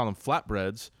anymore. Let's call them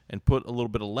flatbreads and put a little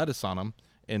bit of lettuce on them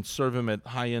and serve them at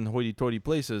high-end hoity-toity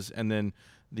places, and then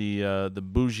the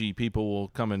bougie people will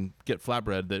come and get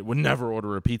flatbread that would never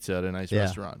order a pizza at a nice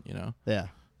restaurant, Yeah.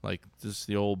 Like just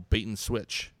the old bait and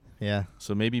switch. Yeah.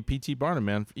 So maybe P.T. Barnum,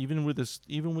 man, even with his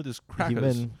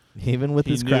crackers, even with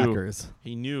his crackers,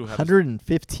 he knew how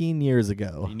 115 years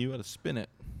ago. He knew how to spin it.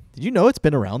 Did you know it's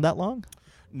been around that long?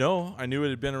 No, I knew it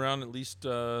had been around at least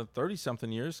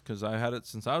 30-something years because I had it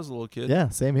since I was a little kid. Yeah,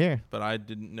 same here. But I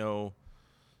didn't know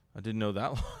that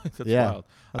long. That's yeah, wild.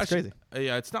 That's crazy.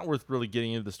 Yeah, it's not worth really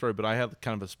getting into the story, but I had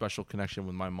kind of a special connection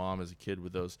with my mom as a kid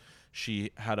with those.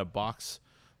 She had a box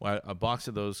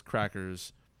of those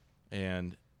crackers,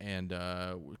 and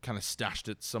kind of stashed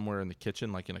it somewhere in the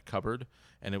kitchen, like in a cupboard,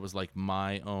 and it was like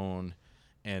my own.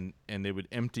 And they would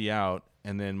empty out,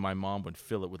 and then my mom would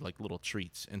fill it with like little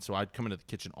treats. And so I'd come into the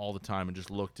kitchen all the time and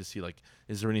just look to see like,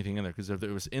 is there anything in there? Because if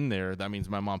it was in there, that means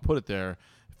my mom put it there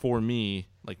for me.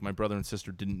 Like my brother and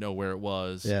sister didn't know where it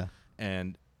was. Yeah.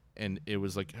 And it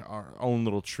was like our own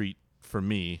little treat for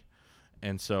me.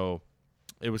 And so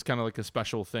it was kind of like a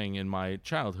special thing in my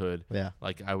childhood. Yeah.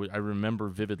 Like I remember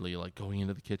vividly like going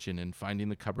into the kitchen and finding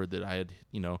the cupboard that I had,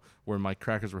 where my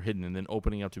crackers were hidden, and then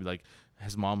opening up to be like,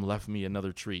 has mom left me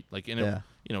another treat? Like, and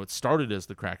it started as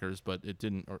the crackers, but it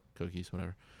didn't, or cookies,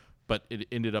 whatever. But it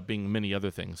ended up being many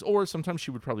other things. Or sometimes she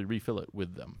would probably refill it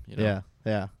with them. Yeah.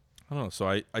 Yeah. I don't know. So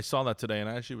I saw that today, and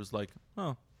I actually was like,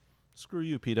 oh, screw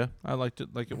you, PETA. I liked it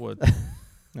like it would.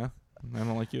 Yeah. I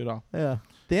don't like you at all. Yeah.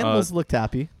 The animals looked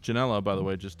happy. Janella, by the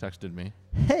way, just texted me.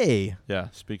 Hey. Yeah,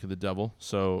 speak of the devil.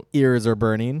 So ears are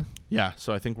burning. Yeah,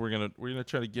 so I think we're gonna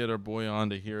try to get our boy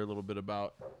on to hear a little bit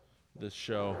about this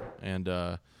show and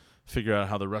figure out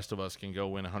how the rest of us can go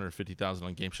win $150,000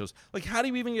 on game shows. Like, how do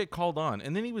you even get called on?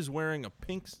 And then he was wearing a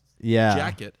pink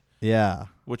jacket. Yeah.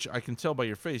 Which I can tell by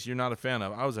your face you're not a fan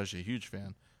of. I was actually a huge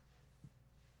fan.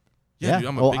 Dude,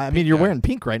 I'm a big I mean, you're wearing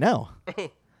pink right now.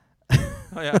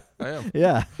 Oh yeah, I am.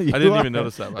 Yeah, I didn't even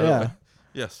notice that. By the way.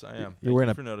 Yes, I am. You're wearing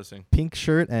Thank you for noticing. Pink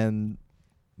shirt and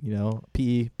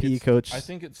PE coach. I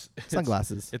think it's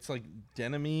sunglasses. It's like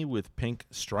denim-y with pink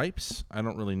stripes. I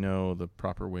don't really know the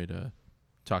proper way to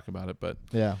talk about it, but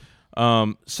yeah.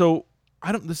 So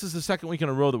I don't. This is the second week in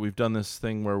a row that we've done this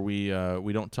thing where we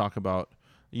don't talk about.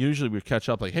 Usually we catch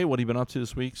up like, hey, what have you been up to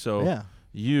this week? So yeah.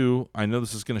 I know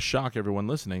this is going to shock everyone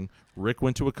listening. Rick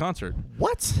went to a concert.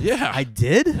 What? Yeah. I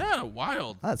did? Yeah,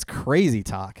 wild. That's crazy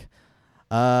talk.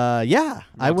 Yeah.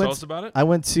 Tell us about it? I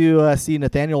went to see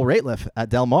Nathaniel Rateliff at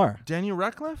Del Mar. Daniel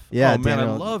Radcliffe? Yeah. Oh, man,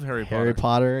 I love Harry Potter. Harry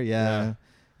Potter, yeah.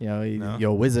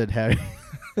 Yo, wizard Harry.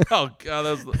 Oh,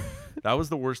 God, that was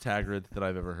the worst Hagrid that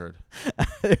I've ever heard.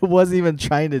 I wasn't even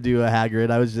trying to do a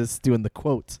Hagrid. I was just doing the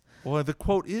quote. Well, the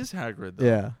quote is Hagrid, though.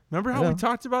 Yeah. Remember how we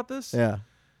talked about this? Yeah.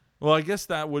 Well, I guess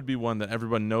that would be one that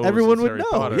everyone knows. Everyone would Harry know,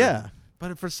 Potter. yeah.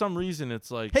 But for some reason, it's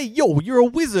like, hey, yo, you're a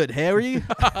wizard, Harry.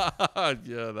 Yeah,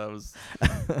 that was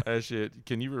actually.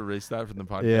 Can you erase that from the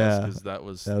podcast? Yeah, because that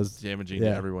was damaging to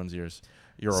everyone's ears.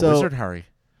 You're a wizard, Harry.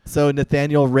 So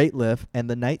Nathaniel Rateliff and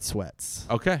the Night Sweats.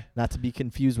 Okay. Not to be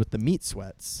confused with the Meat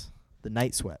Sweats. The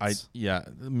Night Sweats. The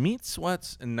Meat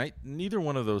Sweats and neither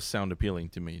one of those sound appealing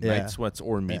to me. Yeah. Night Sweats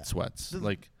or Meat Sweats.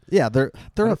 Like. Yeah, they're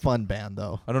a fun band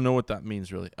though. I don't know what that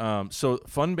means really. So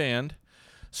fun band.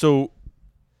 So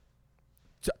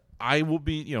I will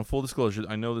be, full disclosure.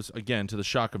 I know this again to the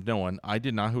shock of no one. I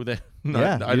did not know who that.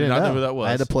 I did not know who that was.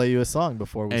 I had to play you a song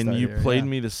before we started. And you played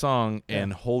me the song,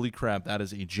 and holy crap, that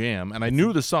is a jam. And I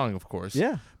knew the song, of course.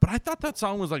 Yeah. But I thought that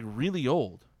song was like really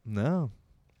old. No.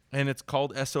 And it's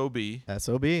called S.O.B.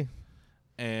 S.O.B.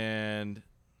 And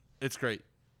it's great.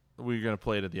 We're gonna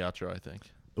play it at the outro, I think.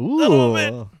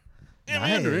 Ooh.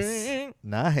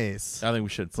 Nice. I think we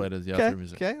should play it as the outro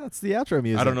music. Okay, that's the outro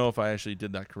music. I don't know if I actually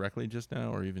did that correctly just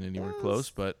now or even anywhere close,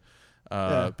 but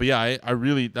yeah, I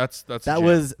really that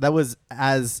was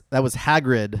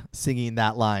Hagrid singing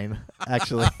that line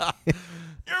actually.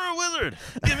 You're a wizard.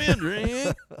 Give me a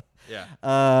drink.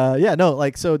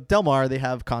 Yeah. So Del Mar, they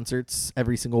have concerts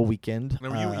every single weekend.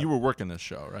 Now, you were working this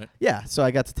show, right? Yeah, so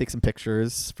I got to take some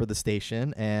pictures for the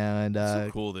station, and it's so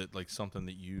cool that like something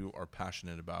that you are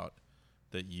passionate about,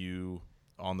 that you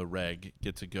on the reg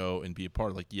get to go and be a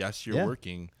part of. Like, yes, you're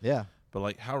working, but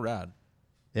like how rad.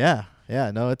 Yeah.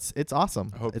 No, it's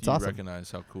awesome. I hope it's you awesome.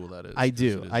 recognize how cool that is. I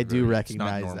do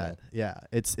recognize that. Yeah,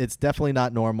 it's definitely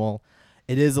not normal.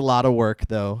 It is a lot of work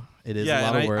though. It is a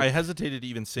lot of work. I hesitated to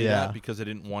even say that because I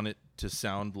didn't want it to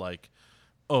sound like,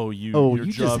 your you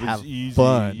job just is easy.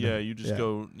 fun. Yeah, you just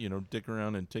go, dick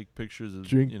around and take pictures of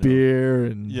drink beer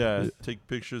and take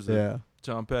pictures of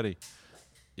Tom Petty.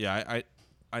 Yeah,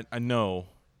 I know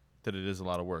that it is a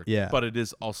lot of work. Yeah, but it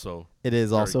is also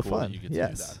cool fun. You get to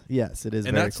do that. Yes, it is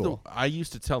and very that's cool. I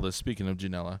used to tell this. Speaking of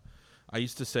Janella, I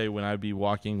used to say when I'd be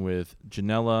walking with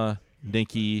Janella,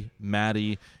 Nikki,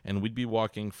 Maddie, and we'd be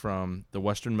walking from the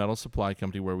Western Metal Supply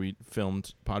Company where we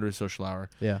filmed Padres Social Hour.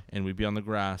 Yeah, and we'd be on the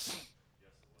grass,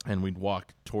 and we'd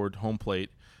walk toward home plate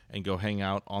and go hang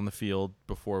out on the field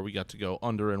before we got to go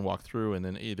under and walk through, and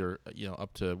then either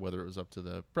up to whether it was up to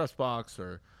the press box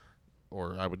or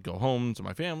I would go home to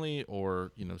my family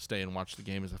or stay and watch the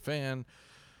game as a fan.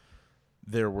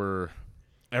 There were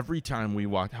every time we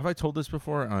walked. Have I told this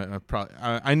before?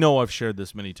 I know I've shared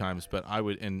this many times, but I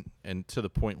would and to the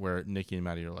point where Nikki and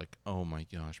Maddie are like, "Oh my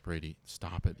gosh, Brady,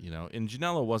 stop it!" And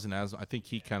Janella wasn't as. I think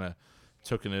he kind of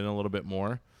took it in a little bit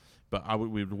more, but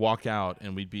we would walk out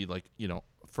and we'd be like,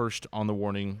 first on the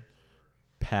warning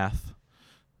path,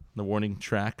 the warning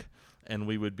track, and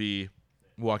we would be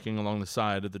walking along the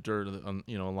side of the dirt,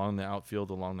 along the outfield,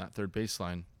 along that third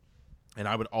baseline. And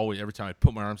I would always, every time I'd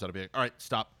put my arms out, I'd be like, all right,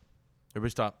 stop.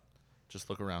 Everybody stop. Just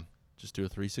look around. Just do a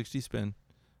 360 spin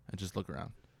and just look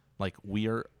around. Like we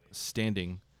are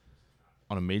standing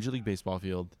on a Major League Baseball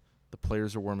field. The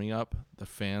players are warming up. The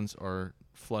fans are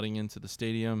flooding into the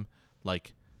stadium.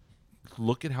 Like,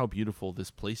 look at how beautiful this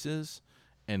place is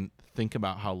and think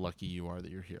about how lucky you are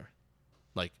that you're here.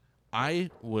 Like, I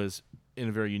was in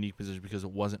a very unique position because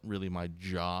it wasn't really my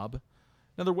job.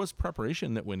 Now, there was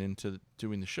preparation that went into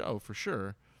doing the show for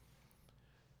sure,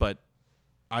 but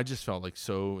I just felt like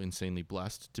so insanely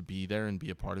blessed to be there and be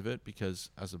a part of it because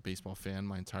as a baseball fan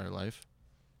my entire life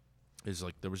is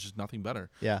like there was just nothing better.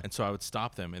 Yeah. And so I would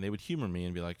stop them and they would humor me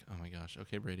and be like, "Oh my gosh,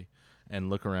 okay, Brady," and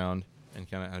look around and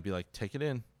I'd be like, "Take it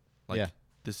in, like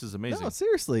this is amazing." No,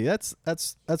 seriously, that's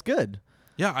good.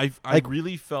 Yeah, I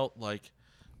really felt like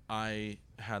I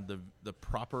had the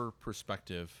proper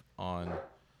perspective on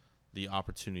the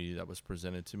opportunity that was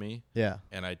presented to me. Yeah.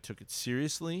 And I took it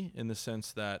seriously in the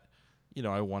sense that,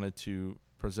 I wanted to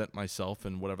present myself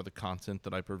and whatever the content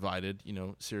that I provided,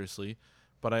 seriously.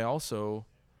 But I also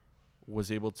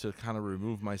was able to kind of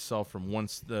remove myself from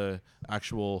once the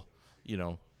actual,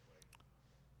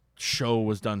 show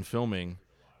was done filming,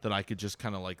 that I could just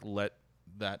kind of like let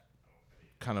that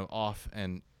kind of off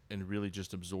and really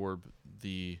just absorb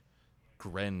the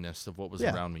grandness of what was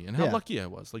around me and how lucky I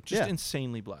was, like just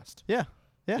insanely blessed. Yeah.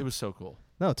 It was so cool.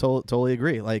 No, totally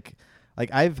agree. Like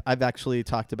I've actually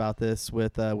talked about this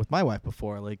with my wife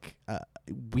before. Like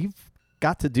we've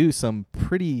got to do some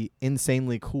pretty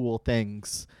insanely cool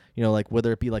things. Like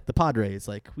whether it be like the Padres,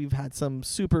 like we've had some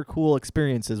super cool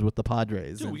experiences with the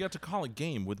Padres. Dude, we got to call a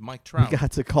game with Mike Trout. We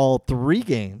got to call 3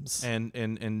 games. And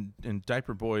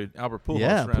diaper boy Albert Pujols.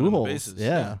 Yeah, Pujols. The bases.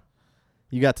 Yeah.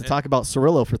 You got to talk about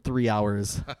Cirillo for 3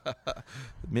 hours.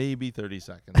 Maybe 30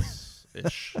 seconds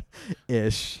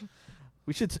ish.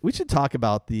 We should talk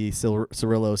about the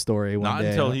Cirillo story one day. Not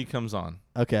until he comes on.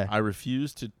 Okay. I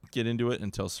refuse to get into it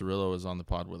until Cirillo is on the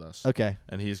pod with us. Okay.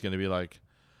 And he's going to be like,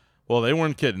 "Well, they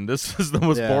weren't kidding. This is the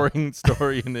most boring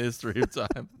story in the history of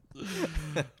time."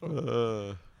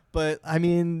 But I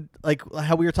mean, like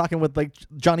how we were talking with like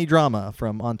Johnny Drama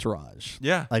from Entourage.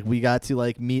 Yeah. Like we got to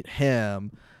like meet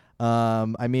him.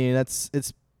 I mean, it's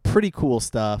pretty cool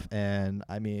stuff, and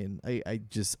I mean, I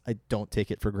don't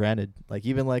take it for granted. Like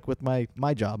even like with my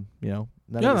job, none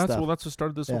of the stuff. That's what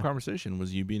started this whole conversation,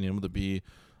 was you being able to be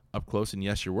up close, and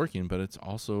yes, you're working, but it's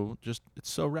also just it's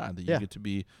so rad that you get to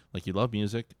be like, you love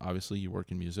music. Obviously, you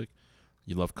work in music.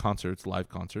 You love concerts, live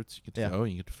concerts. You get to go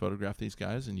and you get to photograph these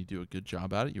guys, and you do a good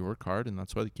job at it. You work hard, and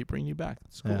that's why they keep bringing you back.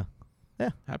 It's cool. Yeah.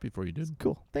 Happy for you, dude. It's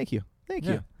cool. Thank you.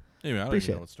 Anyway, I don't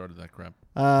even know what started that crap.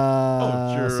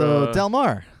 So Del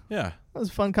Mar. Yeah. That was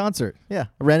a fun concert. Yeah.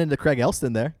 I ran into Craig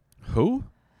Elston there. Who?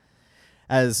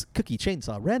 As Cookie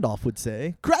Chainsaw Randolph would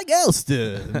say, Craig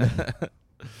Elston.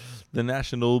 The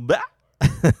National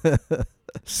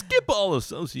Skip-Ball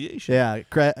Association. Yeah.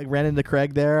 I ran into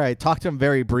Craig there. I talked to him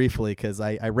very briefly because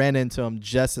I ran into him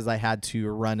just as I had to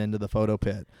run into the photo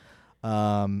pit.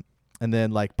 And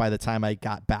then, like, by the time I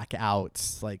got back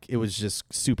out, like, it was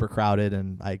just super crowded,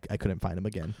 and I couldn't find him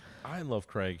again. I love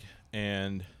Craig.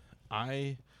 And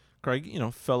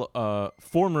Craig,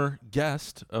 former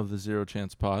guest of the Zero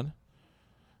Chance Pod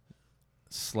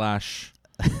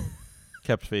 /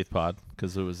 Kept Faith Pod,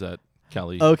 because it was at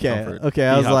Cali. Okay.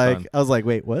 I was like,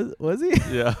 wait, was he?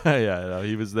 Yeah. No,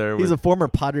 he was there. He's a former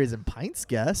Padres and Pints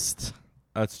guest.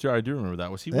 That's true. I do remember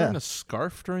that. Was he wearing a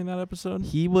scarf during that episode?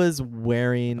 He was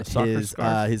wearing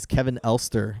his Kevin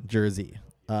Elster jersey.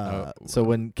 So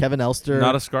when Kevin Elster...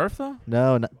 Not a scarf, though?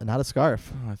 No, not a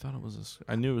scarf. Oh, I thought it was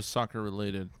I knew it was soccer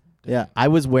related. Yeah, I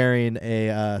was wearing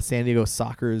a San Diego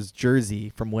Sockers jersey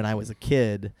from when I was a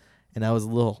kid, and I was a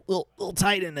little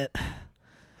tight in it.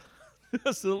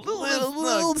 Just a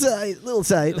little tight.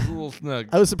 Just a little snug.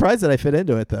 I was surprised that I fit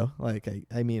into it, though. Like,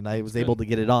 I was able to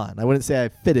get it on. I wouldn't say I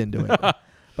fit into it, but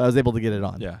I was able to get it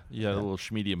on. Yeah, you had a little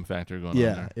schmedium factor going on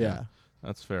there. Yeah.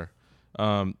 That's fair.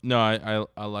 No,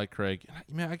 I like Craig.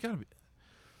 Man,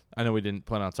 I know we didn't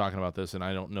plan on talking about this, and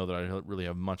I don't know that I really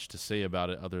have much to say about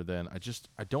it other than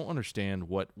I don't understand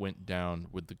what went down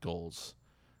with the goals.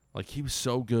 Like, he was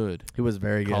so good. He was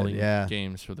very good. Calling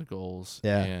games for the goals.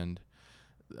 Yeah. And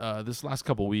this last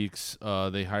couple weeks,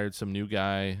 they hired some new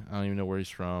guy. I don't even know where he's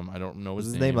from. I don't know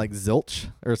his name. Like Zilch,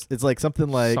 or it's like something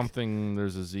like something.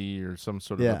 There's a Z or some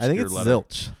sort of obscure I think it's letter.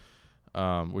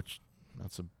 Zilch. Which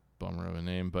that's a bummer of a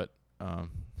name, but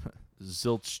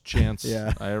Zilch chance.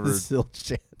 I ever Zilch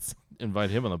chance invite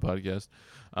him on the podcast.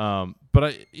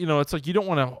 But it's like you don't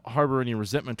want to harbor any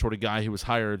resentment toward a guy who was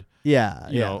hired. Yeah.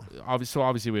 You know,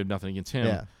 obviously we have nothing against him.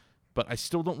 Yeah. But I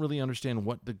still don't really understand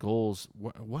what the goals,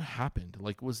 what happened.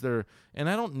 Like, was there, and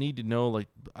I don't need to know, like,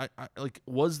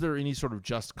 was there any sort of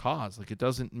just cause? Like, it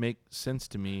doesn't make sense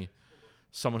to me,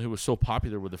 someone who was so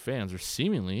popular with the fans, or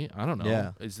seemingly, I don't know.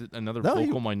 Yeah. Is it another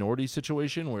vocal minority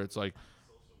situation where it's like,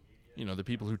 the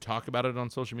people who talk about it on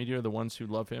social media are the ones who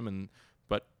love him,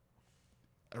 but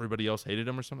everybody else hated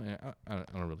him or something? I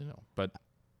don't really know. But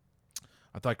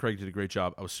I thought Craig did a great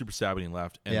job. I was super sad when he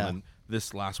left. And then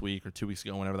this last week or 2 weeks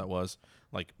ago, whenever that was,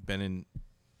 like Ben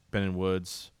and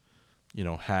Woods,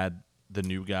 had the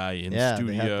new guy in studio.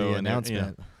 They had the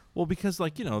announcement. Well, because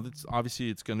it's obviously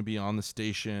it's going to be on the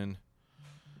station.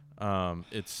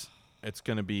 It's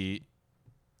going to be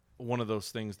one of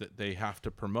those things that they have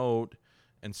to promote,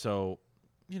 and so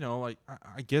I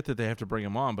get that they have to bring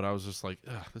him on, but I was just like,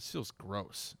 ugh, this feels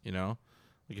gross. Like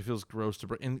it feels gross to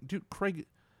bring. And dude, Craig.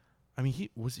 I mean,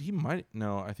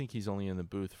 I think he's only in the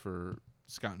booth for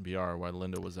Scott and BR while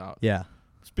Linda was out. Yeah.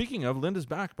 Speaking of, Linda's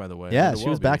back, by the way. Yeah, she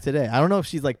was back today. I don't know if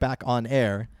she's like back on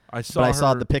air. I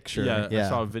saw the picture. Yeah, I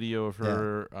saw a video of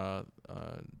her,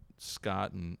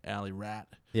 Scott and Allie Rat.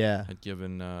 Yeah. Had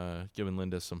given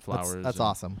Linda some flowers. That's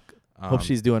awesome. Hope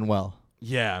she's doing well.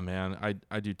 Yeah, man.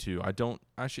 I do too. I don't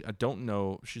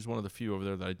know. She's one of the few over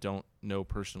there that I don't know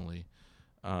personally.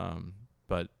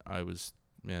 But I was,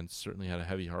 certainly had a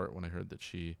heavy heart when I heard that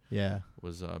she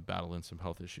was battling some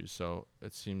health issues. So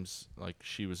it seems like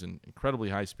she was in incredibly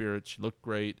high spirits. She looked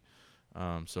great.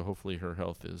 So hopefully her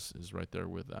health is right there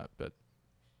with that. But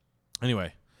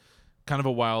anyway, kind of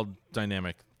a wild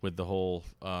dynamic with the whole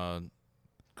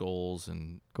goals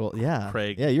and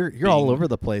Craig. Yeah, you're all over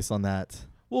the place on that.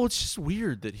 Well, it's just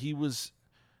weird that he was,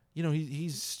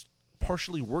 he's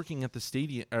partially working at the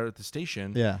stadium or at the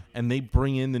station. Yeah, and they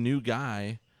bring in the new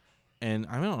guy. And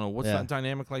I don't know, what's that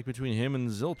dynamic like between him and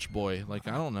Zilch boy? Like,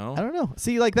 I don't know.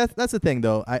 See, like that's the thing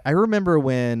though. I remember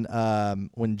when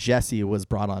Jesse was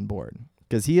brought on board,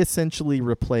 because he essentially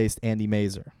replaced Andy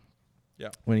Mazer. Yeah.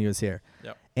 When he was here.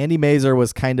 Yep. Andy Mazer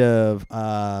was kind of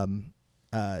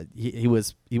he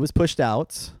was pushed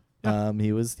out. Yeah.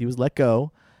 He was let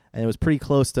go, and it was pretty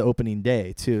close to opening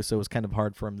day too, so it was kind of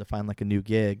hard for him to find like a new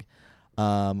gig.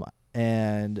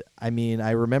 And I mean,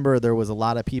 I remember there was a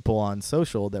lot of people on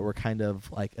social that were kind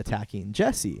of like attacking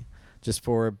Jesse just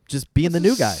being the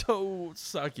new guy. So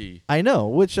sucky. I know,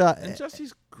 which and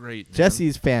Jesse's great. Man.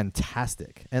 Jesse's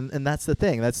fantastic, and that's the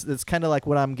thing. That's kind of like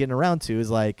what I'm getting around to is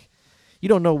like, you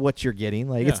don't know what you're getting.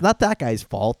 Like it's not that guy's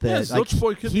fault that Zilch like,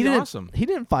 boy could be awesome. He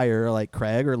didn't fire like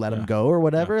Craig or let him go or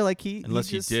whatever. Yeah. Like unless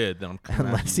he did, then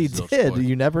unless he did,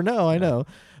 you never know. I know,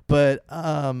 but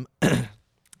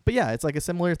But yeah, it's like a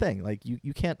similar thing. Like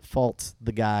you can't fault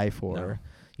the guy for,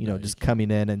 just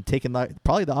coming in and taking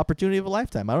probably the opportunity of a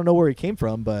lifetime. I don't know where he came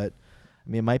from, but I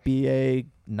mean, it might be a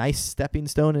nice stepping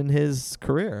stone in his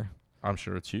career. I'm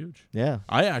sure it's huge. Yeah.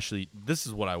 This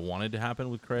is what I wanted to happen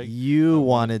with Craig. You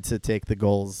wanted to take the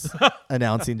goals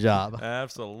announcing job.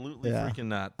 Absolutely freaking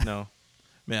not. No.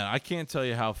 Man, I can't tell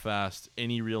you how fast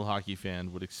any real hockey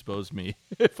fan would expose me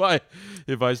if I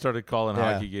started calling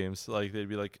hockey games. Like they'd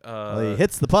be like, he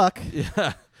hits the puck.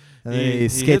 Yeah. And he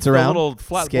skates hits around. The little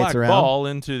flat black ball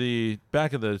into the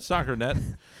back of the soccer net.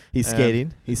 He's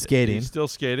skating. He's still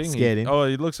skating. Skating.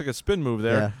 He looks like a spin move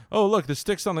there. Yeah. Oh, look, the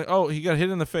stick's on the. Oh, he got hit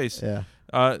in the face. Yeah.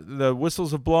 The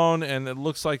whistles have blown, and it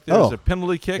looks like there's a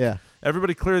penalty kick. Yeah.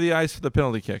 Everybody clear the ice for the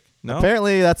penalty kick. No?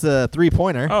 Apparently that's a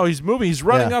 3-pointer. Oh, he's moving. He's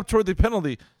running up toward the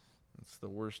penalty. That's the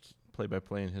worst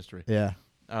play-by-play in history. Yeah.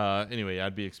 Anyway,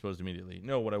 I'd be exposed immediately.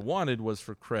 No, what I wanted was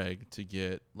for Craig to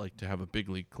get to have a big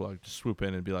league club to swoop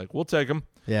in and be like, "We'll take him."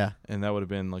 Yeah. And that would have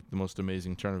been the most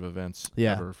amazing turn of events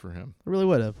ever for him. It really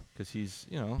would have. Because he's,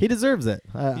 he deserves it.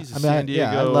 He's a San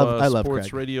Diego I love sports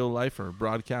Craig. radio lifer,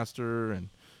 broadcaster, and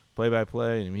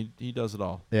play-by-play. And he does it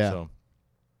all. Yeah.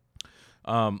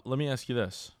 So, let me ask you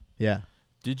this. Yeah.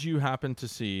 Did you happen to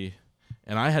see?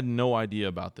 And I had no idea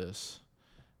about this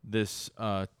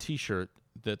T-shirt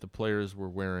that the players were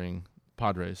wearing,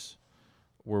 Padres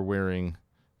were wearing.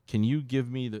 Can you give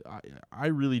me I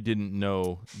really didn't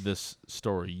know this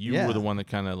story. You were the one that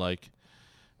kind of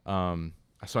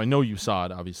so I know you saw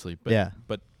it, obviously. But,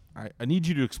 but I need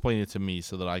you to explain it to me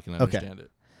so that I can understand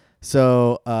it.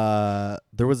 So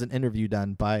there was an interview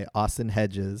done by Austin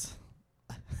Hedges,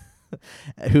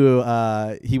 who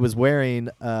he was wearing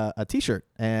a T-shirt,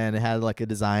 and it had a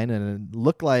design, and it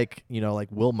looked like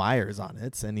Will Myers on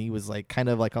it, and he was kind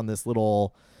of on this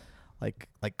little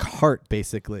like cart,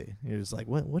 basically. He was like,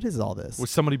 what is all this? With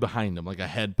somebody behind him, like a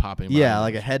head popping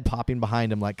behind him. A head popping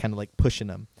behind him, kind of pushing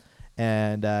him.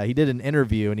 And he did an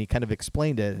interview, and he kind of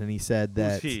explained it, and he said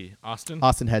that... Who's he? Austin?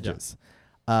 Austin Hedges.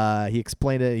 Yeah. He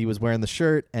explained it. He was wearing the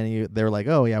shirt, and they were like,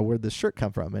 "Oh, yeah, where'd this shirt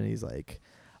come from?" And he's like,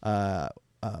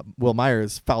 Will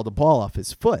Myers fouled the ball off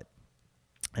his foot,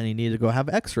 and he needed to go have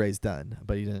x-rays done,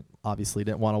 but he obviously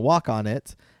didn't want to walk on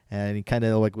it. And he kind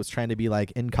of was trying to be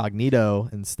incognito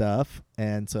and stuff.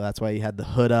 And so that's why he had the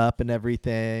hood up and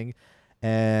everything.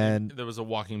 And there was a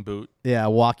walking boot. Yeah, a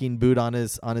walking boot on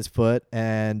his foot.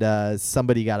 And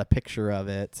somebody got a picture of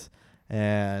it.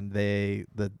 And the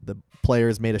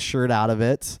players made a shirt out of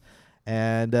it.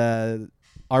 And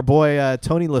our boy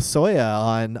Tony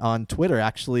Lasoya on Twitter,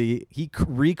 actually, he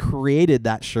recreated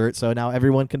that shirt. So now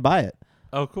everyone can buy it.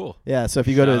 Oh, cool. Yeah, so if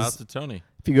you go to Shout out to Tony.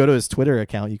 If you go to his Twitter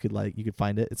account, you could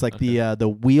find it. It's the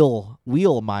Wheel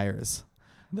Myers,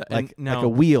 like a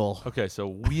wheel. Okay, so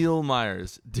Wheel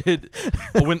Myers did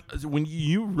when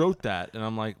you wrote that, and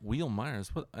I'm like, Wheel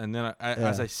Myers, what? And then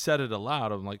as I said it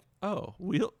aloud, I'm like, oh,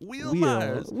 Wheel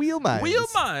Myers, Wheel Myers, Wheel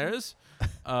Myers.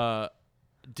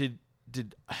 Did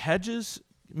Hedges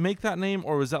make that name,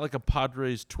 or was that a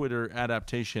Padres Twitter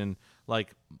adaptation? I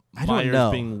Myers don't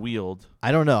know. Being wheeled.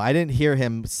 I don't know. I didn't hear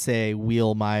him say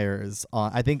Wheel Myers.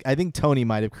 I think Tony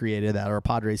might have created that, or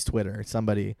Padres Twitter.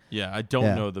 Somebody. Yeah, I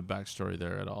don't know the backstory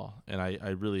there at all, and I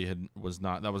really that was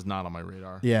not on my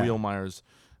radar. Yeah. Wheel Myers,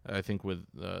 I think with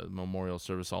the memorial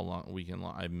service all weekend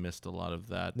long, I missed a lot of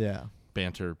that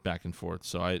banter back and forth.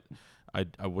 So I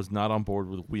was not on board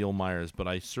with Wheel Myers, but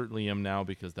I certainly am now,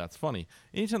 because that's funny.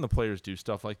 Anytime the players do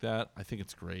stuff like that, I think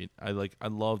it's great. I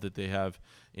love that they have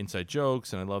inside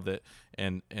jokes, and I love that.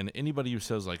 And anybody who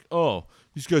says oh,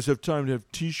 these guys have time to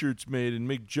have T-shirts made and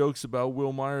make jokes about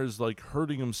Will Myers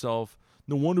hurting himself,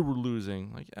 no wonder we're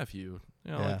losing. F you.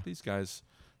 These guys,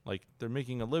 they're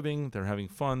making a living, they're having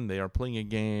fun, they are playing a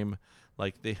game.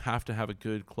 They have to have a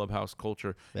good clubhouse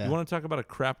culture. Yeah. You want to talk about a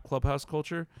crap clubhouse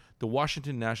culture? The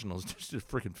Washington Nationals just did a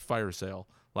freaking fire sale.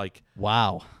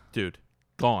 Wow. Dude,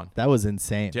 gone. That was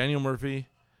insane. Daniel Murphy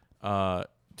to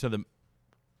the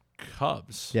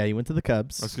Cubs. Yeah, he went to the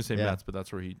Cubs. I was going to say Mets, but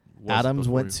that's where he was. Adams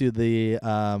went to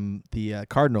the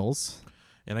Cardinals.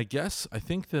 And I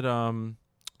think that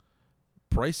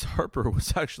Bryce Harper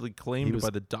was actually claimed by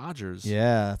the Dodgers.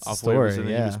 Yeah, that's the story. And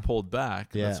then he was pulled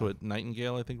back. Yeah. That's what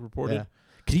Nightingale, I think, reported. Yeah.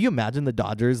 Can you imagine the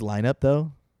Dodgers lineup,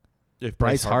 though? If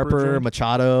Bryce Harper,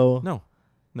 Machado.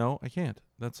 No, I can't.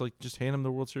 That's just hand him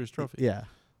the World Series trophy. Yeah.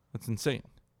 That's insane.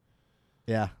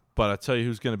 Yeah. But I tell you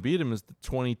who's going to beat him is the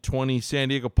 2020 San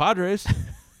Diego Padres.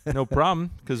 No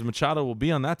problem, because Machado will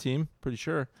be on that team, pretty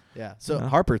sure. Yeah. So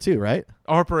Harper, too, right?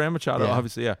 Harper and Machado,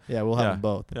 obviously, yeah. Yeah, we'll have them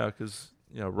both. Yeah, because...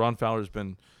 Ron Fowler's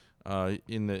been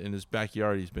in his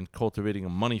backyard. He's been cultivating a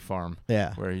money farm.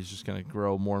 Yeah, where he's just going to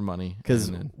grow more money. Because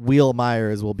Wheel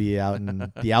Myers will be out in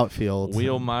the outfield.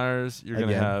 Wheel Myers, you're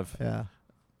going to have. Yeah.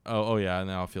 Oh yeah, in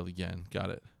the outfield again. Got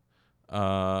it.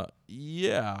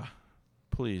 Yeah.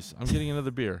 Please, I'm getting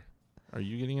another beer. Are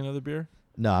you getting another beer?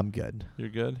 No, I'm good. You're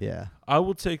good. Yeah. I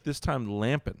will take this time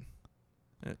Lampin'.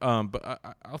 But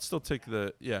I'll still take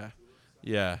the yeah.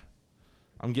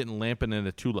 I'm getting Lampin' and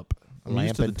a tulip. I'm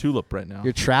used to the tulip right now.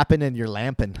 You're trapping and you're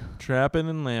lamping. Trapping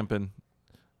and lamping.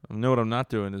 I know what I'm not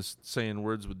doing is saying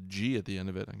words with G at the end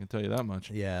of it. I can tell you that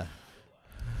much. Yeah.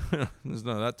 There's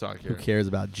none of that talk here. Who cares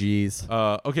about G's?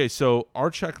 Okay, so our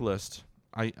checklist.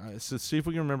 So see if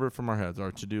we can remember it from our heads.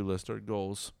 Our to-do list, our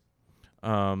goals.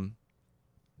 Our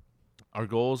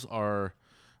goals are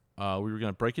we were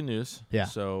going to breaking news. Yeah.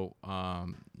 So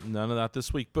none of that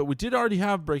this week. But we did already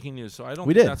have breaking news, so I don't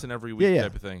think that's an every week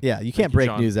type of thing. Yeah, you can't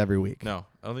break news every week. No,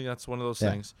 I don't think that's one of those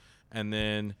things. And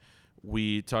then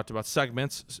we talked about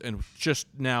segments and just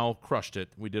now crushed it.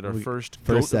 We did our first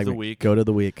goat segment, of the week. Goat of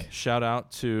the week. Shout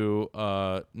out to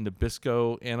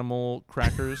Nabisco Animal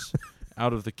Crackers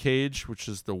out of the cage, which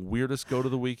is the weirdest goat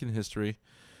of the week in history.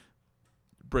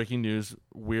 Breaking news,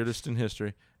 weirdest in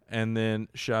history. And then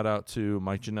shout out to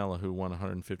Mike Janella, who won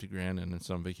 $150,000 and is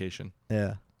on vacation.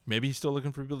 Yeah. Maybe he's still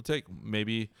looking for people to take.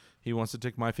 Maybe he wants to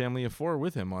take my family of 4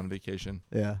 with him on vacation.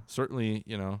 Yeah. Certainly,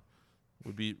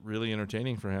 would be really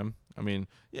entertaining for him. I mean,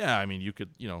 you could,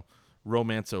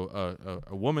 romance a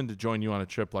woman to join you on a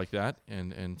trip like that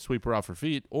and sweep her off her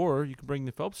feet, or you could bring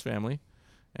the Phelps family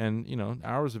and,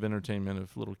 hours of entertainment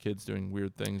of little kids doing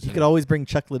weird things. You could always bring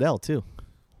Chuck Liddell, too.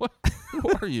 What? Who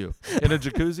are you? In a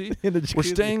jacuzzi? In a jacuzzi. We're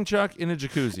staying, Chuck, in a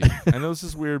jacuzzi. I know this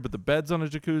is weird, but the bed's on a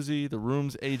jacuzzi, the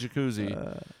room's a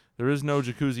jacuzzi. There is no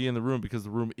jacuzzi in the room because the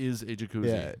room is a jacuzzi.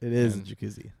 Yeah, it is a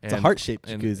jacuzzi. It's a heart-shaped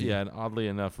jacuzzi. And oddly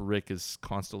enough, Rick is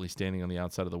constantly standing on the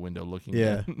outside of the window looking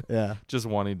in. Yeah. Just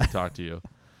wanting to talk to you.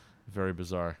 Very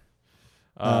bizarre.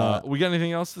 We got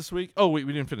anything else this week? Oh, wait,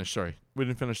 we didn't finish. Sorry. We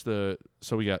didn't finish so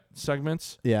we got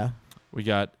segments. Yeah. We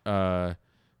got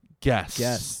guests.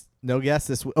 Guests. No guests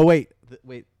this week. Oh, wait.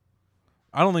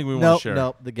 I don't think we want to share.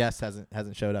 No, the guest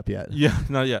hasn't showed up yet. Yeah,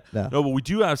 not yet. No, but we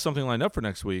do have something lined up for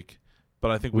next week. But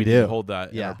I think we do can hold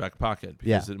that in our back pocket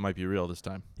because it might be real this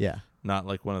time. Yeah. Not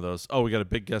like one of those, we got a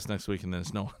big guest next week and then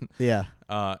it's no one. Yeah.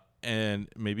 And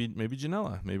maybe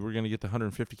Janella. Maybe we're going to get the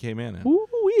 $150K man in.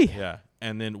 Ooh-wee. Yeah.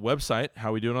 And then website,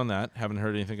 how we doing on that? Haven't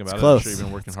heard anything about it. Close. I'm sure you've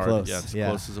been working hard. Close. Yeah, it's Yeah.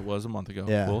 close as it was a month ago.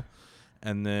 Yeah. Cool.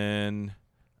 And then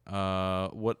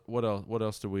what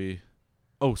else do we...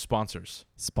 Oh, sponsors.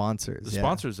 Sponsors. The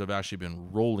sponsors have actually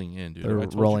been rolling in, dude. They're Have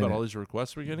I told you about all these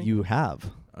requests we're getting? You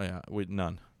have. Oh, yeah.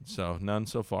 None. So, none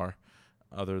so far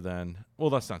other than...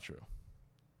 Well, that's not true.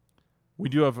 We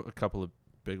do have a couple of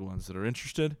big ones that are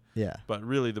interested. Yeah. But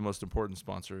really the most important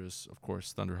sponsor is, of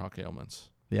course, Thunderhawk Ailments.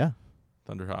 Yeah.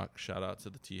 Thunderhawk. Shout out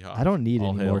to the T-Hawk. I don't need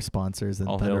any more sponsors than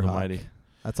Thunderhawk.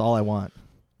 That's all I want.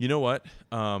 You know what?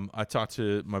 I talked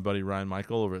to my buddy Ryan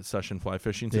Michael over at Session Fly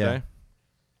Fishing today.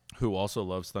 Who also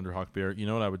loves Thunderhawk beer. You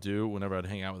know what I would do whenever I'd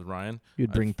hang out with Ryan?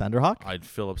 You'd bring Thunderhawk? I'd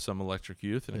fill up some Electric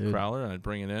Youth in a crowler, and I'd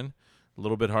bring it in. A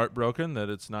little bit heartbroken that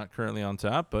it's not currently on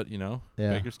tap, but,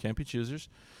 beggars can't be choosers.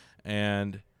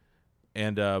 But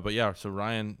so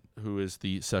Ryan, who is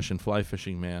the Session Fly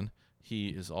Fishing man, he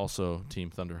is also Team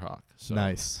Thunderhawk. So,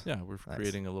 nice. Yeah, we're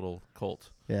creating a little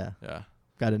cult. Yeah. Yeah.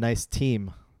 Got a nice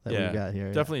team that we got here.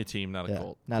 Definitely a team, not a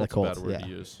cult. Not a cult. Cult's a bad word to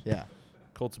use. Yeah.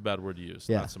 Cult's a bad word to use.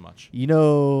 Yeah. Not so much. You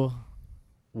know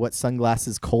what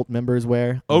sunglasses cult members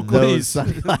wear? Oakley's.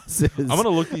 Those sunglasses. I'm going to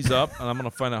look these up, and I'm going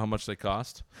to find out how much they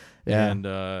cost. Yeah. And,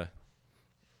 they're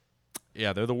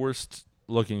the worst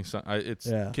looking.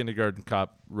 It's kindergarten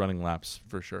cop running laps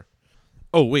for sure.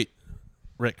 Oh, wait.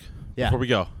 Rick. Yeah. Before we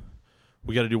go,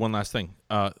 we got to do one last thing.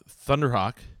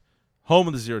 Thunderhawk, home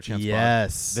of the Zero Chance Bar.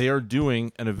 Yes. They are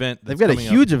doing an event. They've got a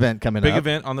huge event coming up. Big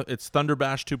event. It's Thunder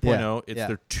Bash 2.0. Yeah. It's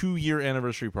their 2-year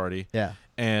anniversary party. Yeah.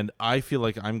 And I feel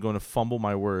like I'm going to fumble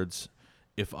my words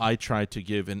if I try to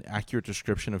give an accurate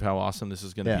description of how awesome this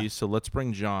is going to be. So let's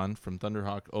bring John from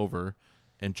Thunderhawk over,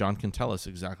 and John can tell us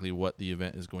exactly what the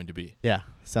event is going to be. Yeah,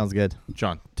 sounds good.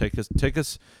 John, take us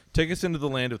into the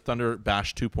land of Thunder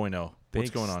Bash 2.0. What's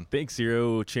going on? Thanks,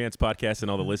 Zero Chance Podcast and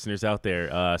all the listeners out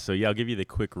there. I'll give you the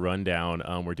quick rundown.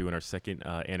 We're doing our second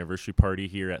anniversary party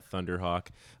here at Thunderhawk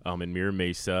in Mira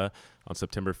Mesa on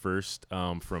September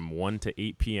 1st from 1 to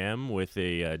 8 p.m. with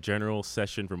a general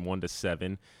session from 1 to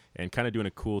 7, and kind of doing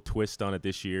a cool twist on it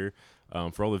this year.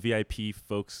 For all the VIP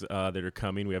folks that are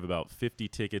coming, we have about 50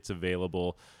 tickets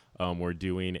available. We're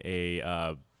doing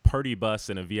a party bus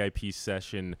and a VIP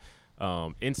session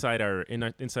inside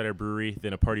our brewery,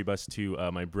 then a party bus to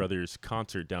my brother's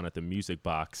concert down at the Music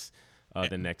Box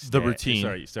the next day.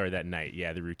 Routine. Sorry, that night.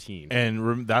 Yeah, the routine.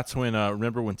 And that's when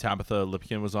remember when Tabitha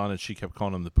Lipkin was on and she kept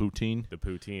calling him the poutine? The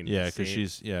poutine. Yeah, because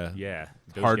she's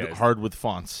hard with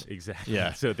fonts. Exactly.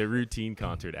 Yeah. So the routine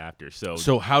concert after.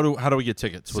 So how do we get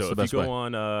tickets? What's the best way? If you go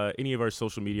on any of our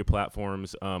social media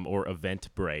platforms or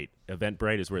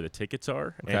Eventbrite is where the tickets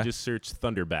are, and just search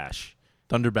Thunder Bash.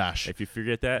 Thunder Bash. If you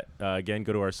forget that, again,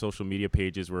 go to our social media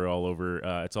pages. We're all over.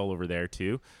 It's all over there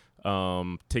too.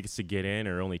 Tickets to get in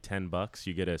are only $10.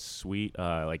 You get a sweet,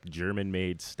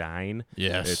 German-made Stein.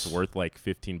 Yes, it's worth like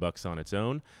 $15 on its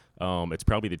own. It's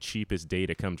probably the cheapest day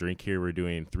to come drink here. We're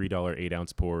doing $3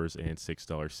 8-ounce pours and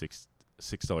 $6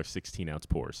 16-ounce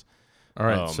pours. All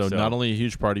right, so not only a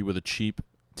huge party with a cheap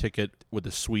ticket with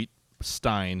a sweet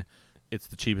Stein, it's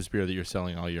the cheapest beer that you're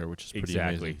selling all year, which is pretty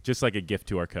amazing. Just like a gift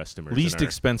to our customers. Least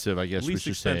expensive, I guess we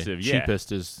should expensive, say. Yeah. Cheapest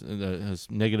has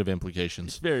negative implications.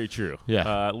 It's very true.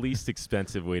 Yeah. Least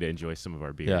expensive way to enjoy some of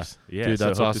our beers. Yeah. Dude,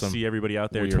 that's so hope awesome. to see everybody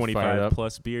out there, 25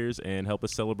 plus beers, and help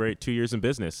us celebrate 2 years in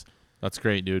business. That's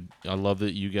great, dude. I love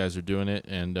that you guys are doing it,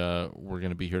 and we're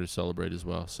going to be here to celebrate as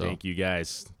well. So thank you,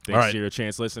 guys. Thanks, Zero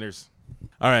Chance listeners.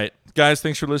 All right, guys,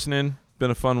 thanks for listening.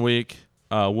 Been a fun week.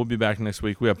 We'll be back next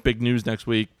week. We have big news next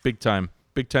week. Big time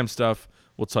stuff.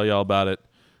 We'll tell you all about it.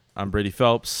 I'm Brady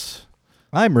Phelps.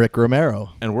 I'm Rick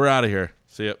Romero. And we're out of here.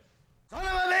 See ya. Son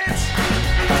of a bitch,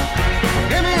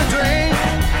 give me a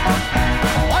drink.